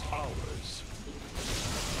future is ours.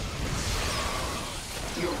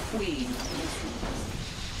 Your queen listens.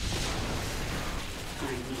 I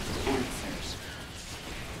need answers.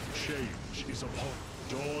 Change is upon.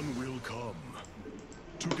 Dawn will come.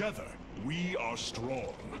 Together, we are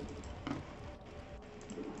strong.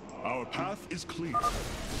 Our path is clear.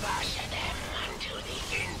 Usher them unto the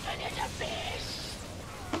infinite abyss.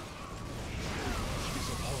 Is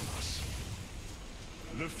upon us.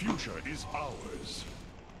 The future is ours.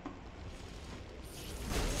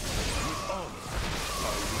 With honor, I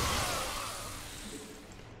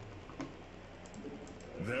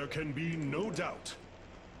will. There can be no doubt.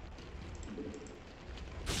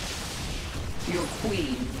 Your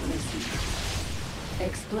queen listens.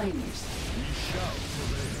 Explain yourself. We shall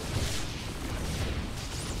prevail.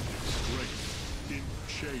 Strength in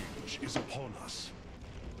change is upon us.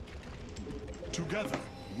 Together,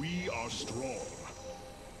 we are strong.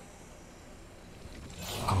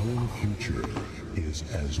 Our future is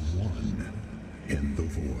as one in the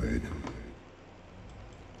void.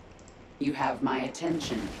 You have my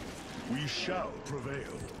attention. We shall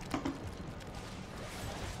prevail.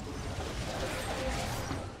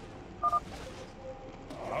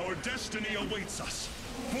 Our destiny awaits us.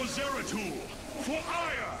 For Zeratul! For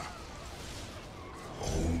Ire!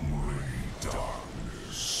 Only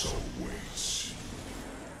darkness awaits.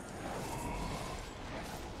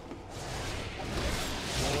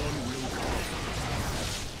 Dawn will come.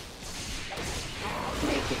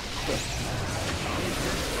 Make it quick.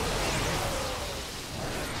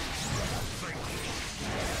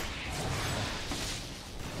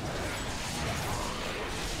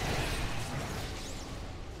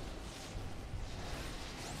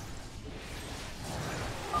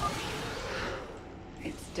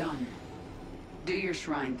 It's done. Do your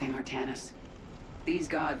shrine thing, Artanis. These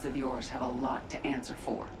gods of yours have a lot to answer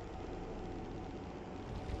for.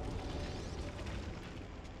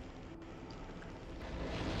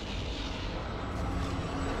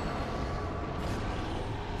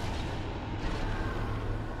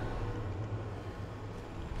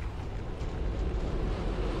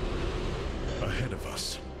 Ahead of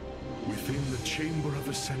us, within the Chamber of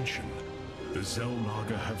Ascension, the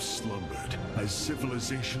xel'naga have slumbered as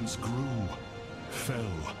civilizations grew,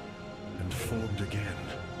 fell, and formed again.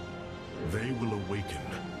 They will awaken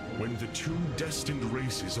when the two destined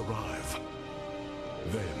races arrive.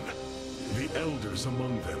 Then, the elders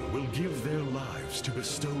among them will give their lives to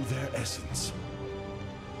bestow their essence.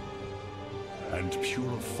 And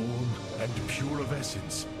pure of form and pure of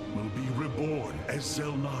essence will be reborn as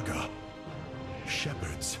xel'naga,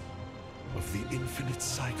 shepherds of the infinite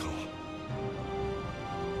cycle.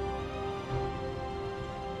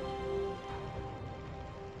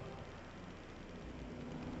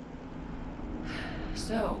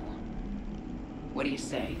 So, what do you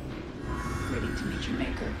say? Ready to meet your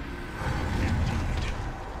maker? Indeed.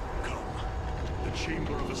 Come. The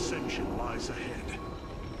Chamber of Ascension lies ahead,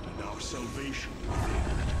 and our salvation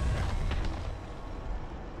within.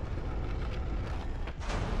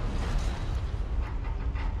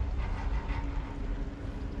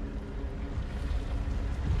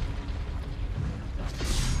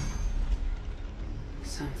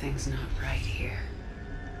 Something's not right here.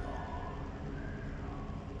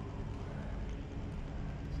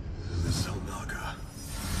 The xel'naga.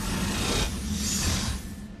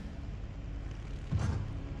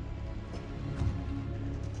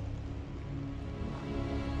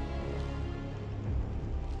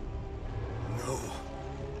 No.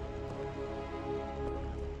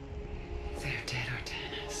 They're dead,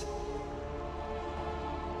 Artanis.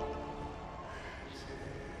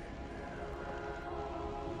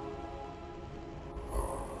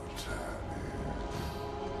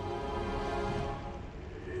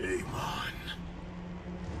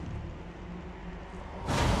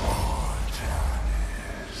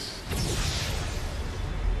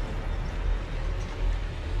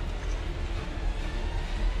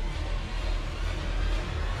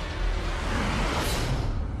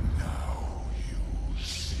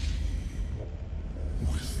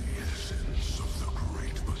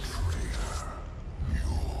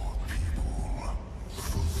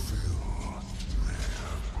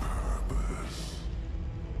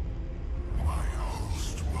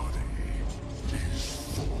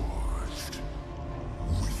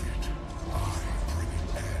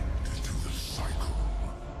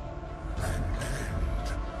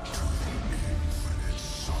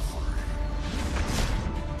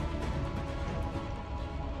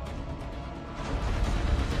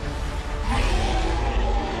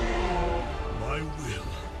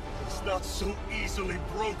 not so easily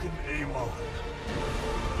broken, Amon.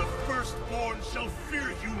 The Firstborn shall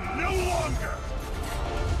fear you no longer!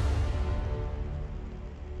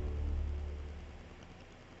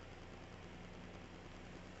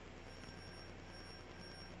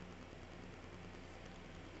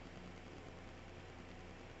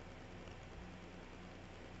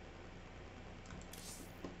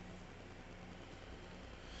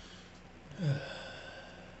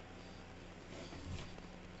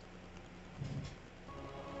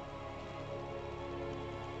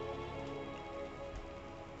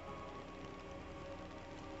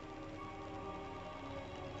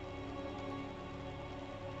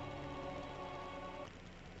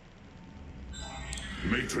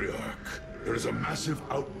 Matriarch, there is a massive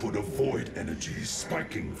output of void energy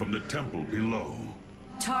spiking from the temple below.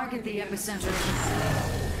 Target the epicenter.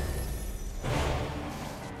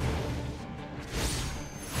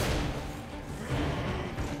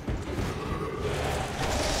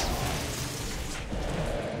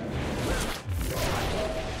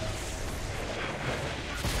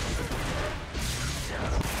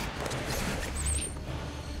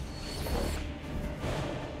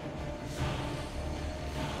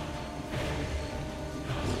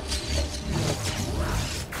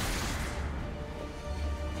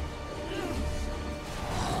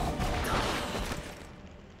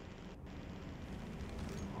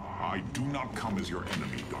 I do not come as your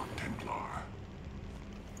enemy, Dark Templar.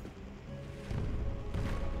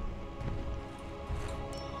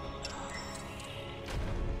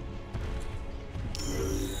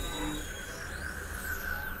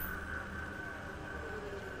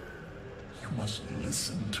 You must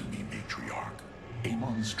listen to me, Matriarch.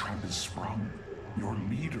 Amon's trap is sprung. Your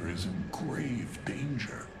leader is in grave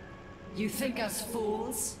danger. You think us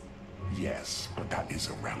fools? Yes, but that is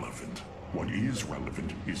irrelevant. What is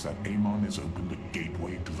relevant is that Amon has opened a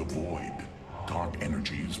gateway to the void. Dark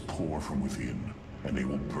energies pour from within, and they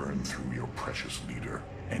will burn through your precious leader,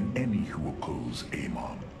 and any who oppose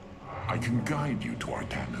Amon. I can guide you to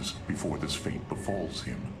Artanis before this fate befalls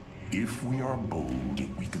him. If we are bold,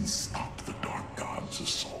 we can stop the Dark God's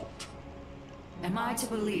assault. Am I to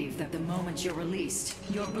believe that the moment you're released,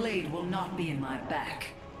 your blade will not be in my back?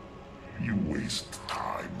 You waste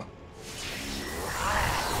time.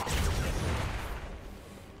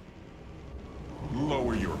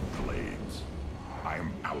 Lower your blades. I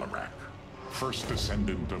am Alarak, first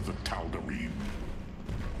descendant of the Tal'Darim.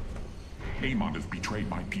 Amon has betrayed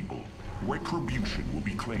my people. Retribution will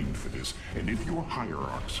be claimed for this, and if your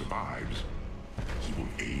hierarch survives, he will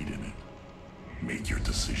aid in it. Make your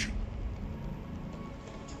decision.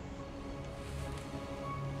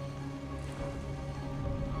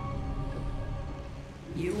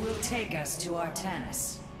 You will take us to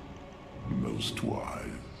Artanis. Most wise.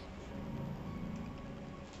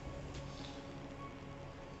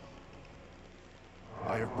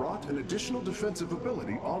 I have brought an additional defensive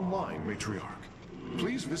ability online, Matriarch.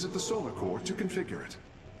 Please visit the Solar Core to configure it.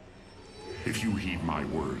 If you heed my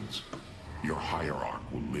words, your hierarch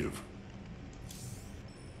will live.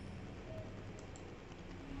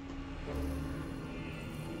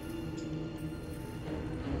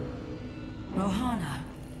 Rohana.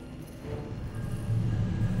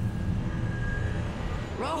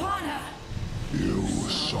 Rohana! You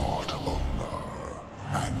sought honor,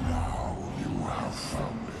 and now you have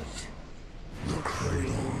found it. The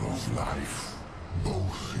cradle of life,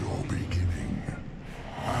 both your beginning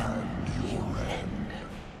and your end.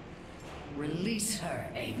 Release her,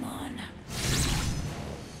 Amon.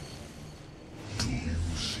 Do you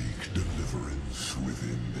seek deliverance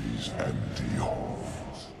within these empty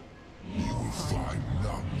halls? You will find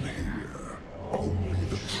none here. Only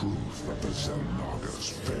the truth of the xel'naga's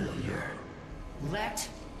failure. Let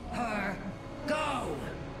her go!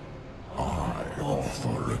 I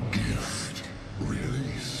offer a gift.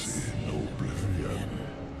 Release in oblivion.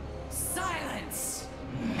 Silence!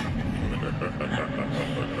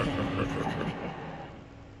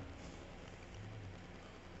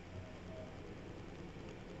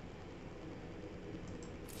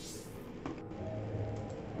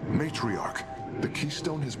 Matriarch, the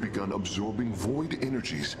Keystone has begun absorbing void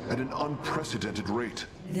energies at an unprecedented rate.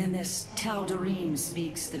 Then this Tal'Darim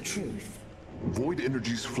speaks the truth. Void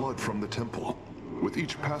energies flood from the temple. With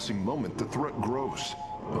each passing moment, the threat grows.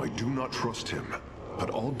 I do not trust him,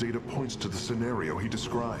 but all data points to the scenario he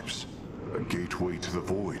describes. A gateway to the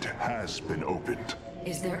void has been opened.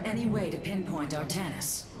 Is there any way to pinpoint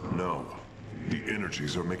Artanis? No. The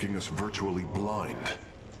energies are making us virtually blind.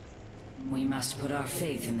 We must put our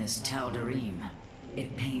faith in this Tal'Darim.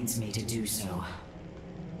 It pains me to do so.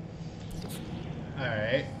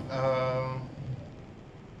 Alright,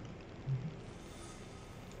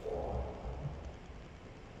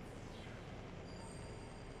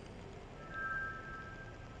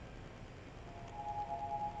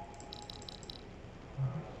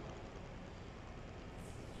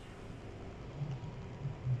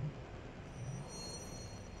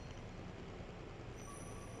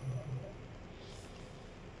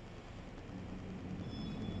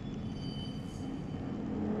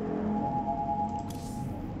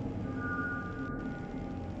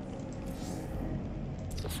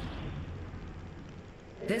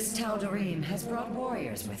 This Tal'Darim has brought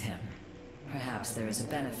warriors with him. Perhaps there is a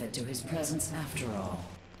benefit to his presence after all.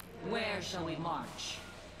 Where shall we march?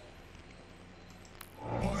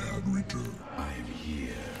 I am returned. I am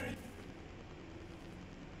here.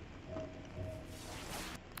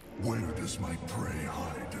 Where does my prey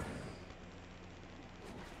hide?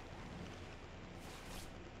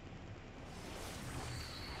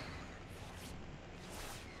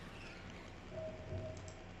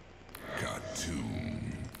 Khatun.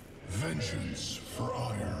 Vengeance for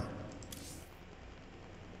ire.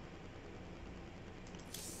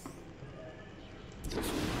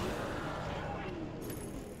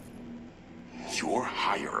 Your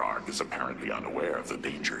hierarch is apparently unaware of the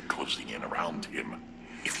danger closing in around him.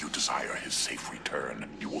 If you desire his safe return,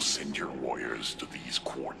 you will send your warriors to these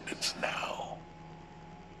coordinates now.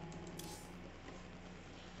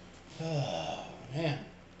 Oh, man.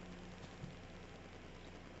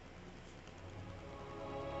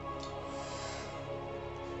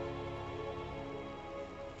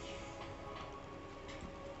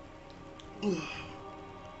 Ugh.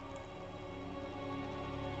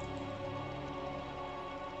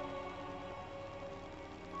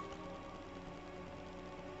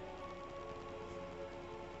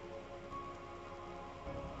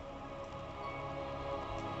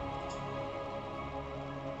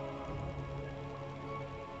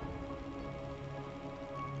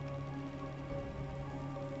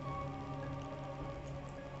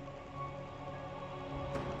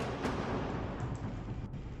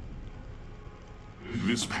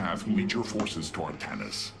 This path will lead your forces toward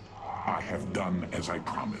Tanis. I have done as I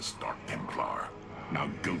promised, Dark Templar. Now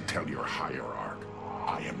go tell your hierarch.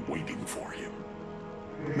 I am waiting for him.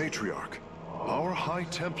 Matriarch, our High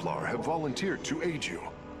Templar have volunteered to aid you.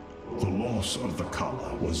 The loss of the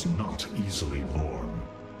Kala was not easily borne,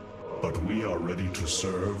 but we are ready to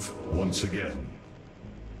serve once again.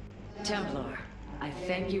 Templar, I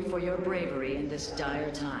thank you for your bravery in this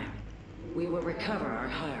dire time. We will recover our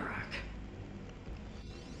hierarch.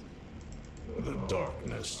 The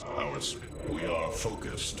darkness, we are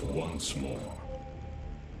focused once more.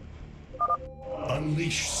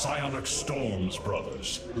 Unleash psionic storms,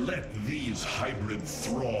 brothers. Let these hybrid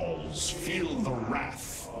thralls feel the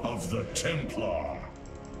wrath of the Templar.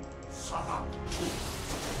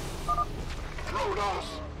 Protoss!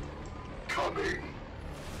 Coming!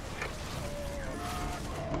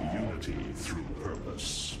 Unity through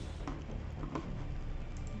purpose.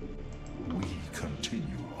 We continue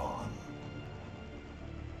on.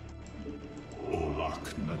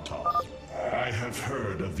 Olak Natal. I have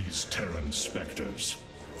heard of these Terran specters.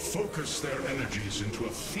 Focus their energies into a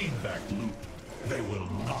feedback loop. They will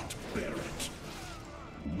not bear it.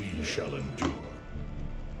 We shall endure.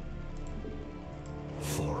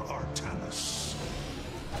 For Artanis.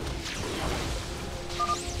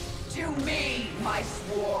 To me, my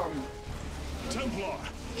swarm! Templar,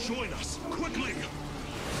 join us, quickly!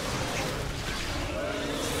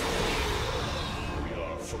 We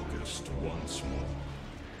are focused once more.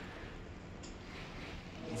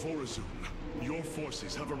 Vorazun, your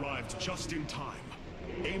forces have arrived just in time.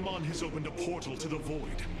 Amon has opened a portal to the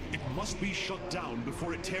Void. It must be shut down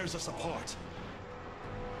before it tears us apart.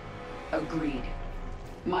 Agreed.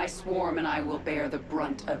 My swarm and I will bear the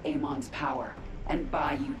brunt of Amon's power, and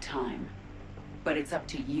buy you time. But it's up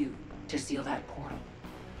to you to seal that portal.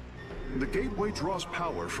 The gateway draws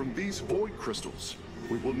power from these void crystals.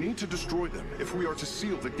 We will need to destroy them if we are to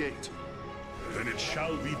seal the gate. Then it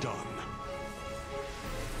shall be done.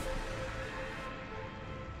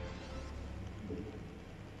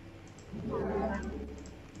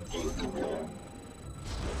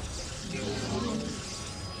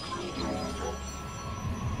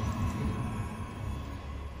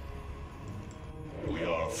 We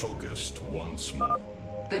are focused once more.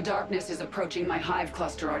 The darkness is approaching my hive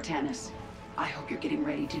cluster, Artanis. I hope you're getting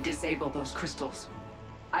ready to disable those crystals.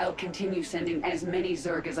 I'll continue sending as many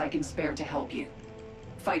Zerg as I can spare to help you.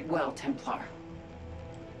 Fight well, Templar.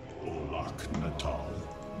 Olak Natal.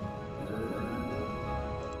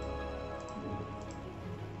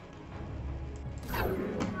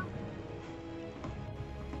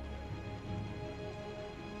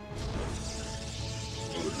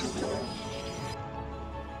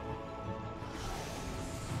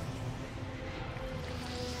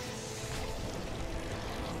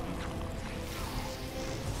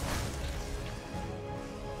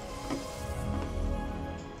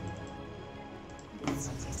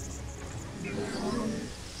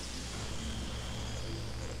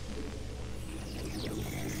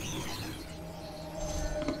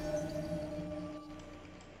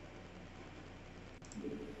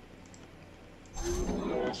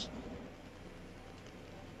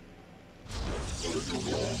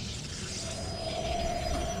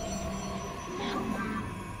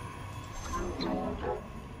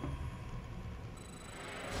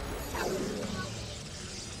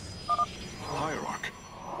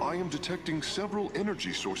 detecting several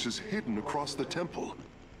energy sources hidden across the temple.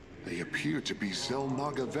 They appear to be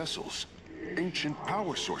xel'naga vessels, ancient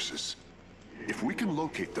power sources. If we can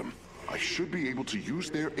locate them, I should be able to use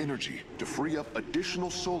their energy to free up additional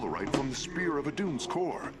solarite from the Spear of Adun's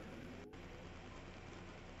core.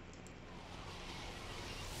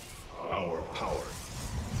 Our power.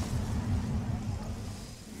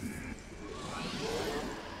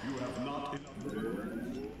 You have not enough.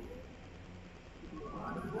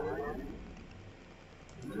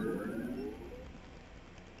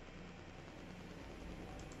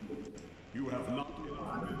 You have not enough.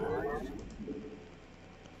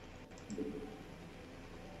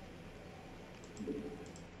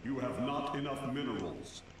 You have not enough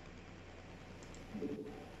minerals.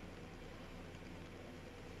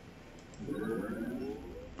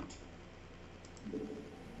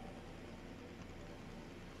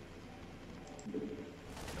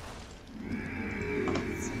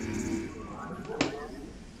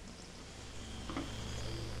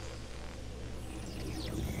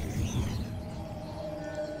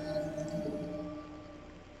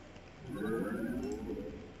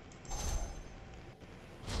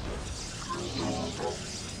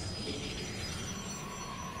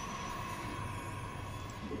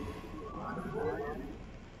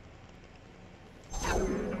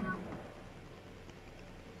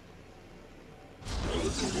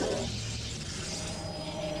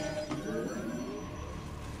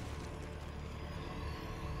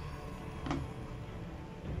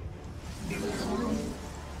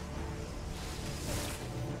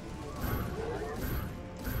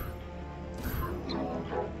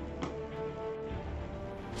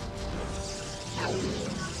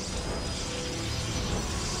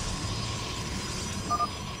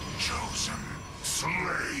 Chosen,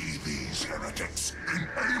 slay these heretics in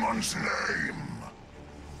Amon's name!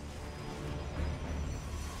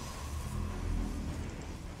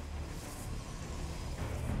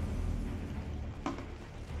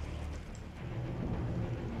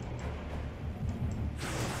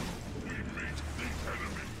 We meet the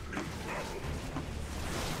enemy in battle.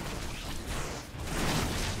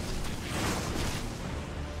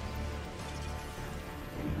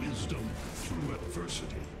 Wisdom through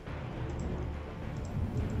adversity.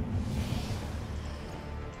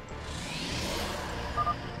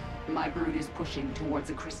 My brood is pushing towards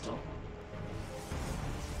a crystal.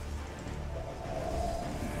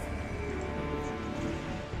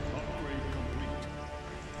 Upgrade complete.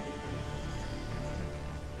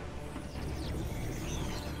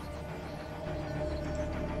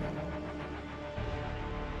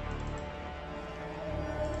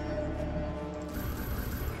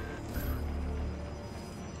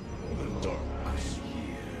 The darkness.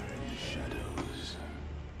 Here in the shadows.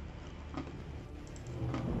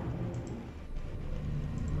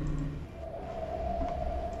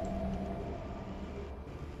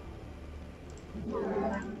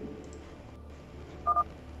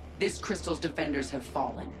 This crystal's defenders have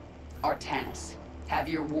fallen. Artanis, have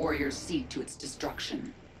your warriors see to its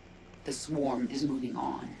destruction. The swarm is moving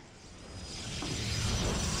on.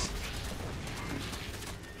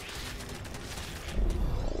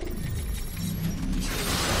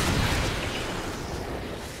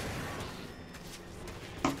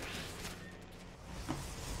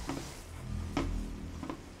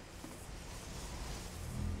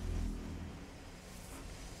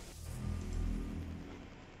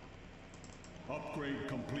 Upgrade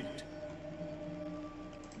complete.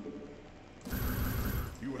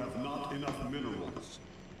 You have not enough minerals.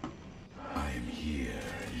 I am here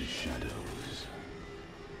in the shadows.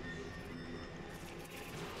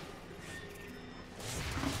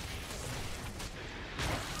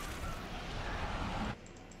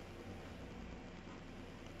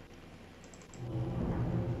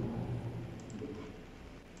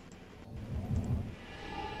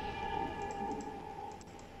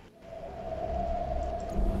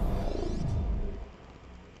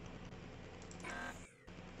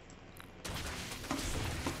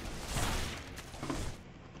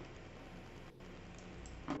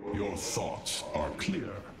 Your thoughts are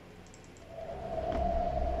clear.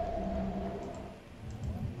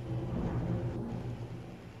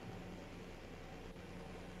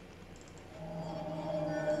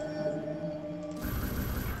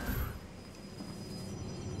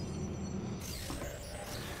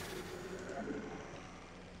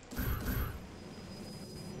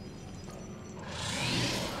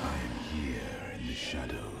 I am here in the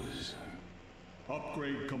shadows.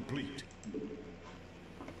 Upgrade complete.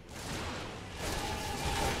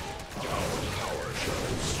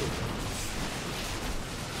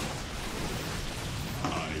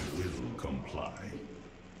 I will comply.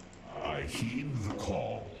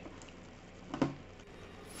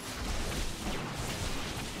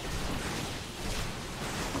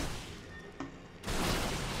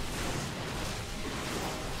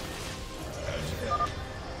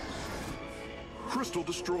 crystal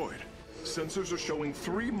destroyed. Sensors are showing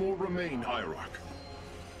 3 more remain, Hierarch.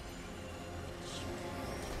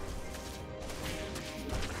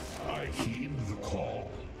 I heed the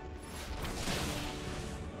call.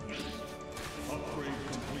 Upgrade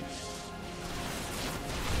complete.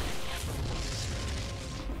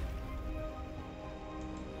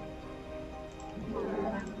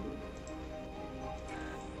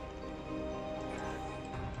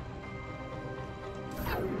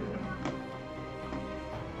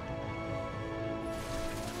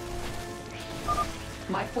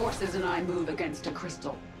 My forces and I move against a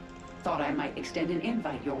crystal. Thought I might extend an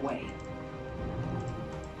invite your way.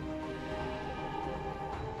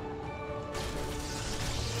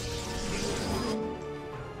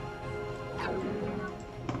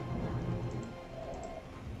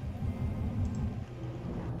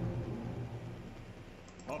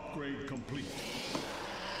 Upgrade complete.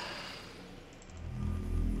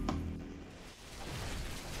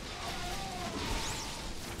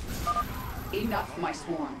 Enough, my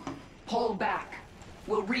swarm. Pull back.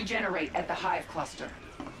 We'll regenerate at the hive cluster.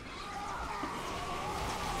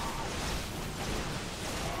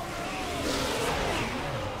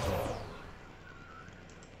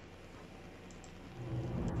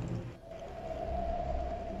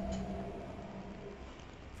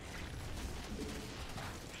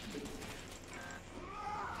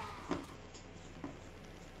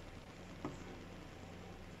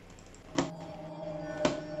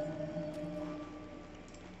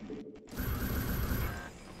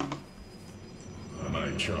 My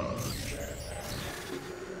charge.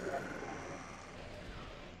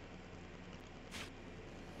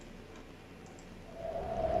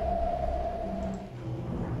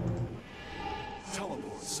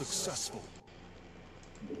 Teleport successful.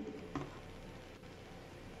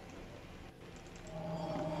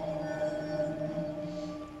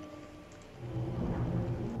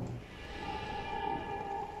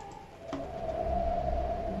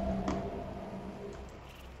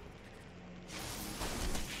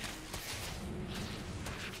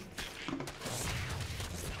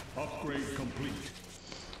 Upgrade complete.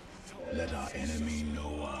 Let our enemy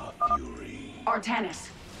know our fury. Artanis,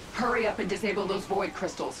 hurry up and disable those void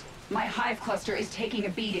crystals. My hive cluster is taking a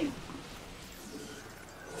beating.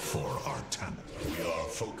 For Artanis, we are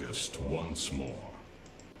focused once more.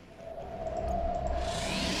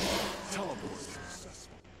 Teleport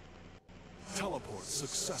successful. Teleport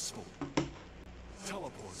successful.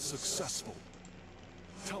 Teleport successful.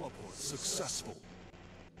 Teleport successful.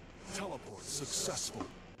 Teleport successful.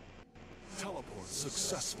 Teleport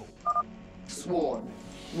successful. Swarm.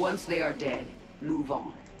 Once they are dead, move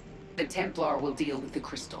on. The Templar will deal with the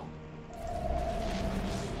crystal.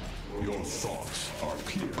 Your thoughts are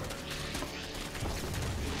clear.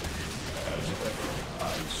 As ever,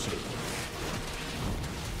 I serve.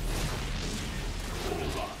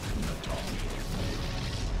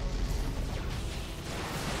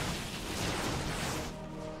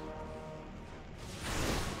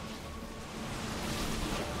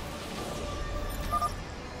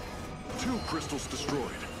 Two crystals destroyed.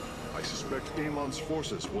 I suspect Amon's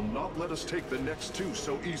forces will not let us take the next 2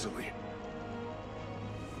 so easily.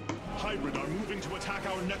 Hybrid are moving to attack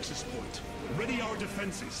our nexus point. Ready our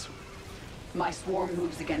defenses. My swarm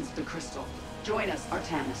moves against the crystal. Join us,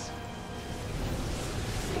 Artanis.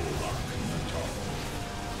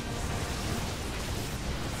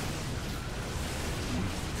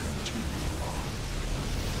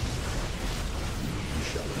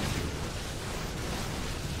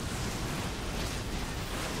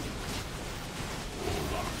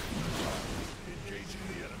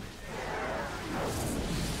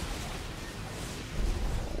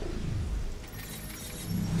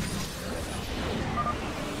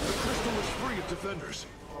 Defenders.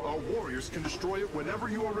 Our warriors can destroy it whenever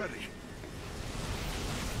you are ready.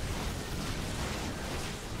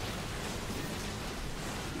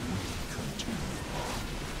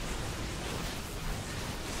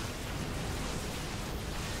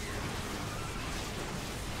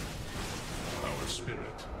 Our spirit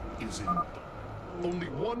is in. Only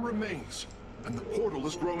one remains, and the portal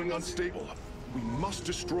is growing unstable. We must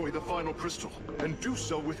destroy the final crystal, and do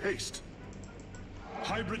so with haste.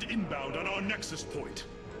 Hybrid inbound on our nexus point.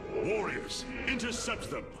 Warriors, intercept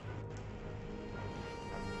them.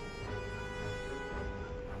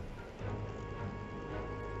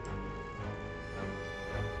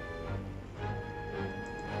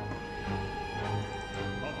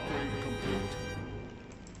 Upgrade complete.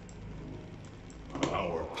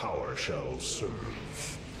 Our power shall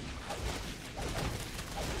serve.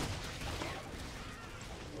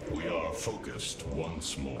 We are focused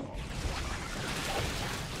once more.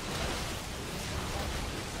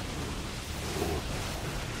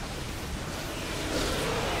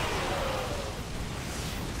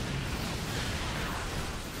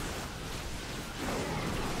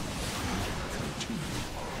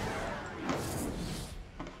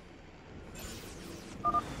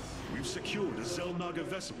 xel'naga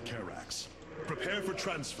vessel, Karax. Prepare for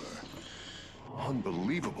transfer.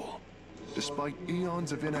 Unbelievable. Despite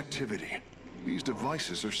eons of inactivity, these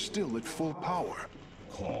devices are still at full power.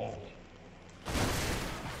 Call.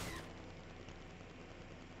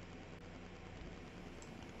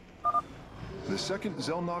 The second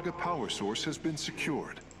xel'naga power source has been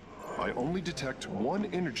secured. I only detect one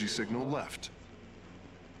energy signal left.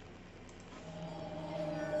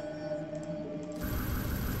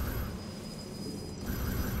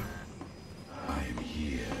 I am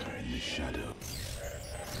here in the shadow.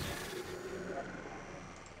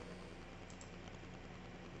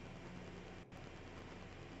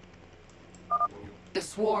 The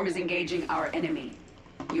swarm is engaging our enemy.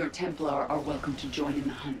 Your Templar are welcome to join in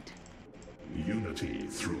the hunt. Unity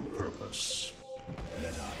through purpose.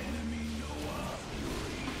 Let our enemy know our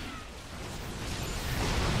fury.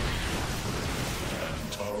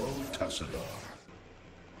 Antaro Tassadar.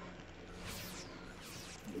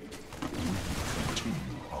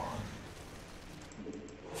 Continue on.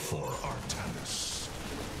 For Artanis.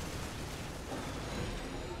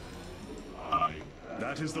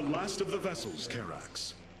 That is the last of the vessels,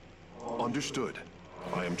 Karax. Understood.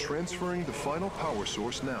 I am transferring the final power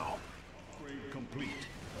source now. Upgrade complete.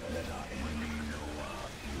 Let our enemy know our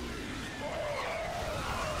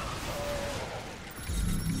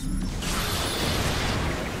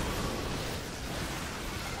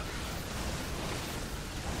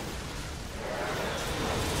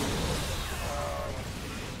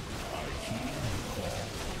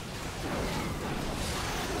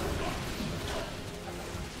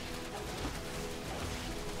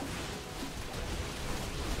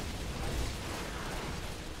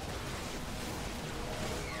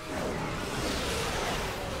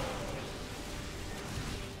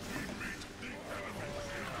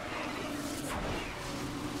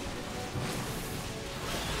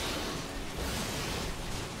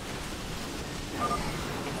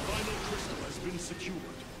Secured.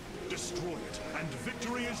 Destroy it, and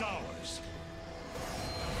victory is ours.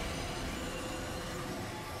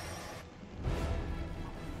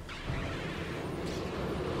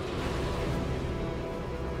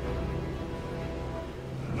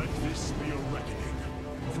 Let this be a reckoning.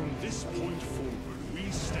 From this point forward,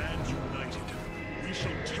 we stand united. We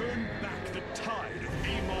shall turn back the tide of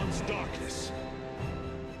Amon's darkness.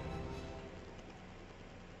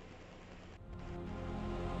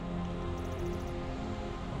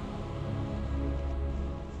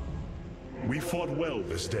 We fought well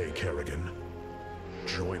this day, Kerrigan.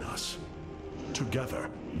 Join us. Together,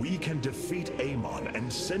 we can defeat Amon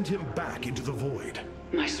and send him back into the void.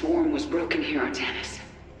 My swarm was broken here, Artanis.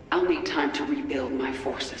 I'll need time to rebuild my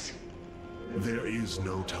forces. There is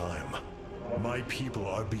no time. My people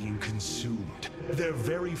are being consumed. Their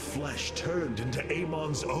very flesh turned into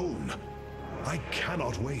Amon's own. I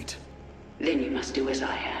cannot wait. Then you must do as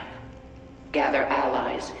I have. Gather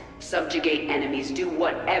allies, subjugate enemies, do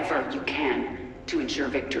whatever you can to ensure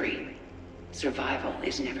victory. Survival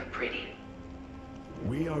is never pretty.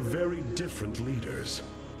 We are very different leaders,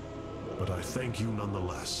 but I thank you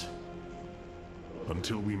nonetheless.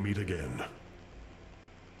 Until we meet again.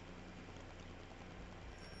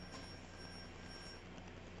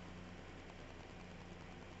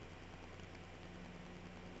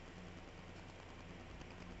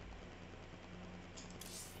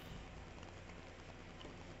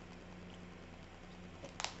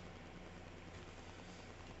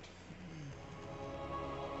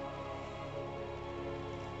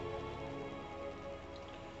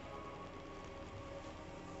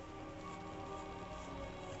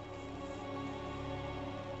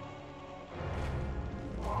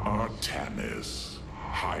 Artanis,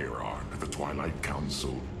 Hierarch of the Twilight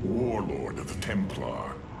Council, Warlord of the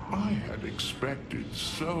Templar. I had expected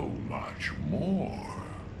so much more.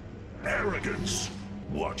 Arrogance!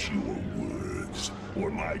 Watch your words, or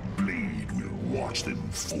my blade will watch them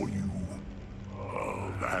for you.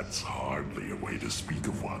 Oh, that's hardly a way to speak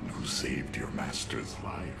of one who saved your master's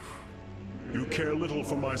life. You care little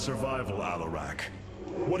for my survival, Alarak.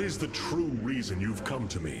 What is the true reason you've come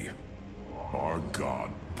to me? Our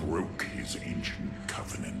god broke his ancient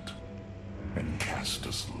covenant and cast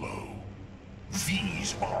us low.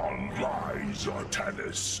 These are lies,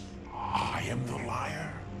 Artanis. I am the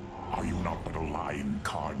liar? Are you not but a lie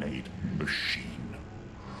incarnate, machine?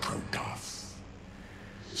 Protoss.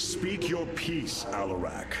 Speak your peace,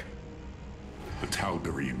 Alarak. The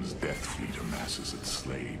Tal'Darim's death fleet amasses its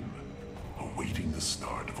slain, awaiting the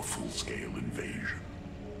start of a full-scale invasion.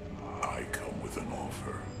 I come with an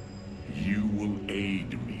offer. You will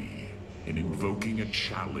aid me in invoking a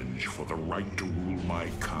challenge for the right to rule my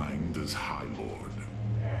kind as High Lord.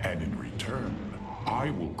 And in return,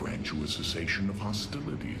 I will grant you a cessation of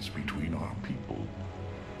hostilities between our people.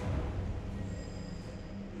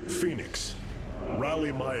 Phoenix,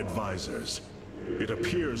 rally my advisors. It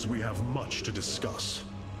appears we have much to discuss.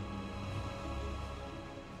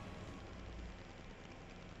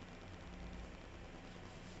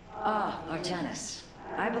 Ah, Artanis.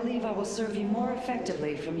 I believe I will serve you more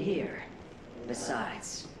effectively from here.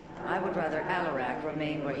 Besides, I would rather Alarak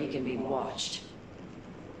remain where he can be watched.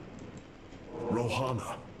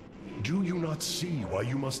 Rohana, do you not see why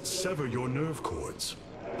you must sever your nerve cords?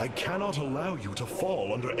 I cannot allow you to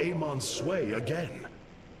fall under Amon's sway again.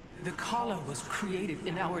 The Kala was created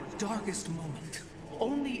in our darkest moment.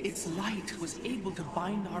 Only its light was able to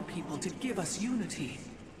bind our people to give us unity.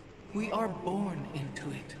 We are born into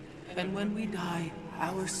it, and when we die,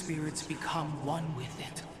 our spirits become one with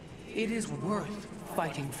it. It is worth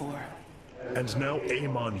fighting for. And now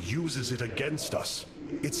Amon uses it against us.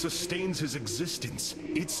 It sustains his existence.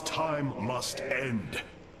 Its time must end.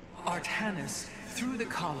 Artanis, through the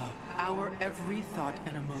Kala, our every thought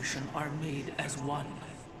and emotion are made as one.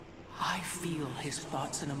 I feel his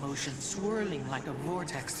thoughts and emotions swirling like a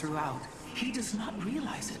vortex throughout. He does not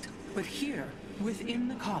realize it, but here, within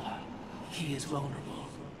the Kala, he is vulnerable.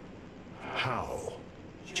 How?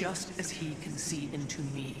 Just as he can see into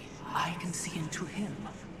me, I can see into him.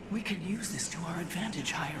 We can use this to our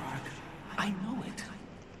advantage, Hierarch. I know it.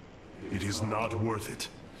 It is not worth it.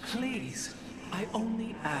 Please, I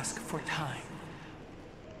only ask for time.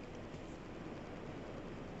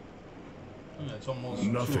 It's almost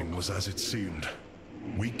Nothing was as it seemed.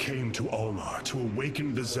 We came to Ulnar to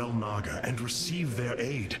awaken the xel'naga and receive their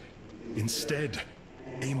aid. Instead,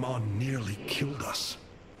 Amon nearly killed us.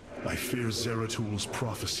 I fear Zeratul's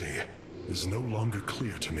prophecy is no longer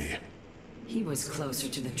clear to me. He was closer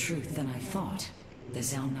to the truth than I thought. The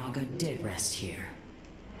xel'naga did rest here.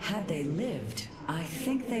 Had they lived, I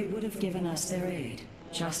think they would have given us their aid,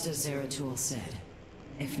 just as Zeratul said.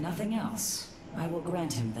 If nothing else, I will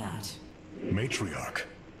grant him that. Matriarch,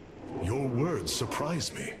 your words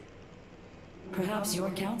surprise me. Perhaps your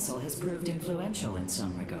counsel has proved influential in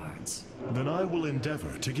some regards. Then I will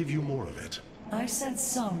endeavor to give you more of it. I said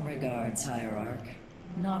some regards, Hierarch.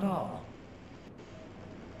 Not all.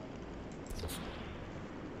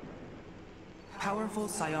 Powerful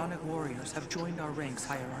psionic warriors have joined our ranks,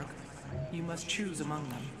 Hierarch. You must choose among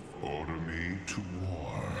them. Order me to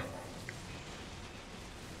war.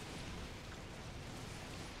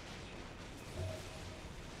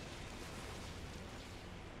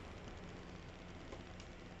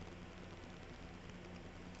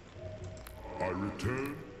 I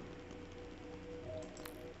return.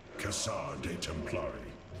 Cassar de Templari.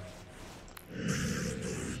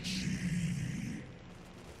 Energy.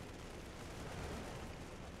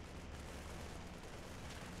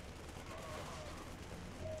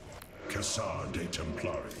 Cassar de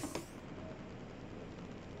Templari.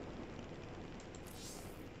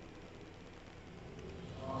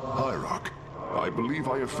 Hierarch, I believe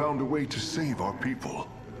I have found a way to save our people.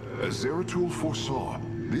 As Zeratul foresaw,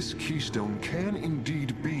 this keystone can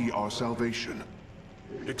indeed be our salvation.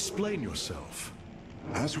 Explain yourself.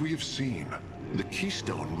 As we have seen, the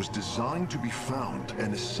keystone was designed to be found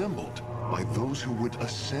and assembled by those who would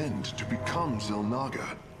ascend to become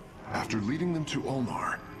xel'naga. After leading them to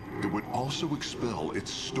Ulnar, it would also expel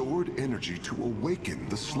its stored energy to awaken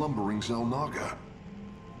the slumbering xel'naga.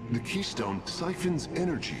 The keystone siphons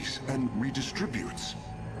energies and redistributes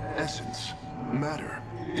essence, matter,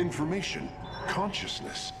 information,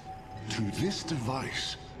 consciousness. To this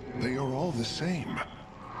device, they are all the same.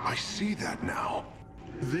 I see that now.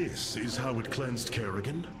 This is how it cleansed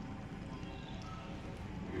Kerrigan?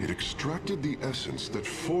 It extracted the essence that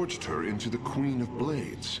forged her into the Queen of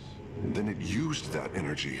Blades. Then it used that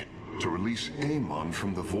energy to release Amon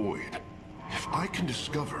from the void. If I can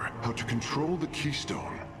discover how to control the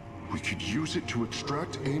keystone, we could use it to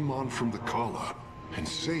extract Amon from the Kala and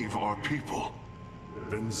save our people.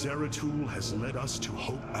 Then Zeratul has led us to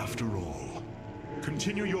hope after all.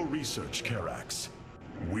 Continue your research, Karax.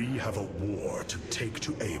 We have a war to take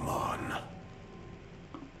to Amon.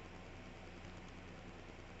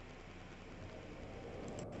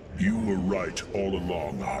 You were right all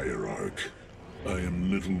along, Hierarch. I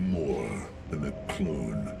am little more than a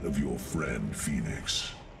clone of your friend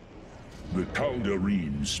Phoenix. The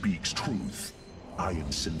Tal'Darim speaks truth. I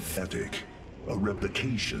am synthetic, a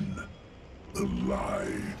replication, a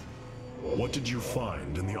lie. What did you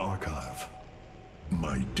find in the archive?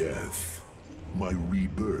 My death, my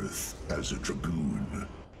rebirth as a dragoon,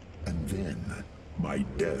 and then my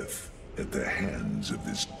death at the hands of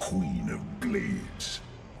this Queen of Blades.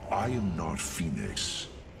 I am not Phoenix.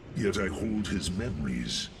 Yet I hold his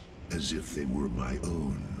memories as if they were my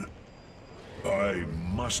own. I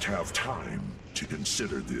must have time to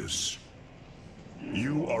consider this.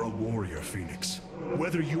 You are a warrior, Phoenix.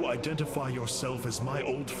 Whether you identify yourself as my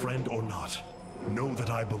old friend or not, know that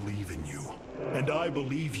I believe in you. And I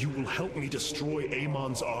believe you will help me destroy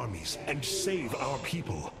Amon's armies and save our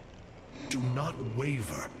people. Do not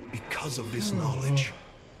waver because of this knowledge.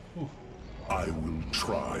 I will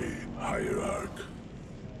try, Hierarch.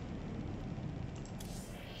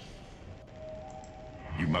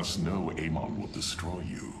 You must know Amon will destroy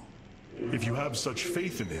you. If you have such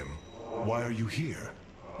faith in him, why are you here?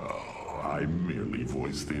 Oh, I merely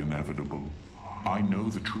voice the inevitable. I know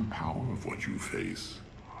the true power of what you face.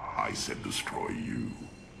 I said destroy you,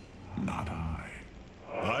 not I.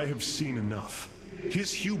 I have seen enough.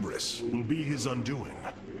 His hubris will be his undoing.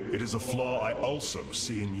 It is a flaw I also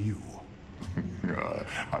see in you.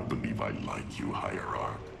 I believe I like you,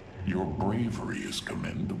 Hierarch. Your bravery is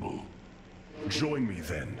commendable. Join me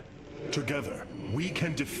then. Together, we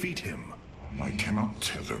can defeat him. I cannot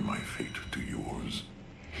tether my fate to yours.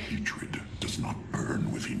 Hatred does not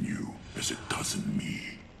burn within you as it does in me.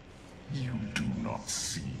 You do not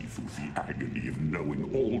see through the agony of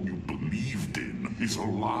knowing all you believed in is a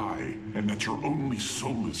lie, and that your only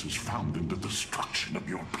solace is found in the destruction of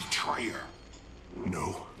your betrayer.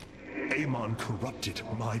 No. Amon corrupted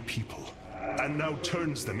my people, and now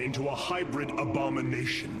turns them into a hybrid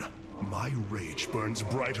abomination. My rage burns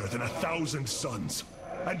brighter than 1,000 suns,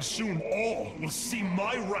 and soon all will see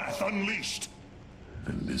my wrath unleashed.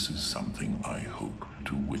 Then this is something I hope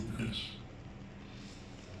to witness.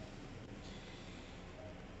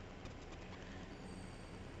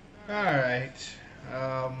 Alright.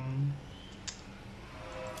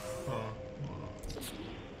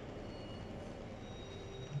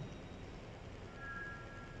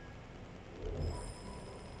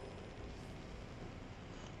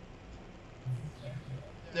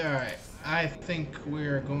 Alright, I think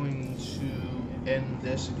we're going to end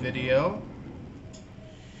this video.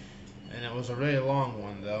 And it was a really long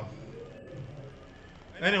one though.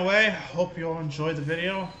 Anyway, hope you all enjoyed the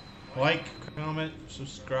video. Like, comment,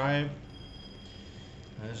 subscribe.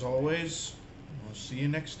 As always, we'll see you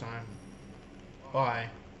next time. Bye.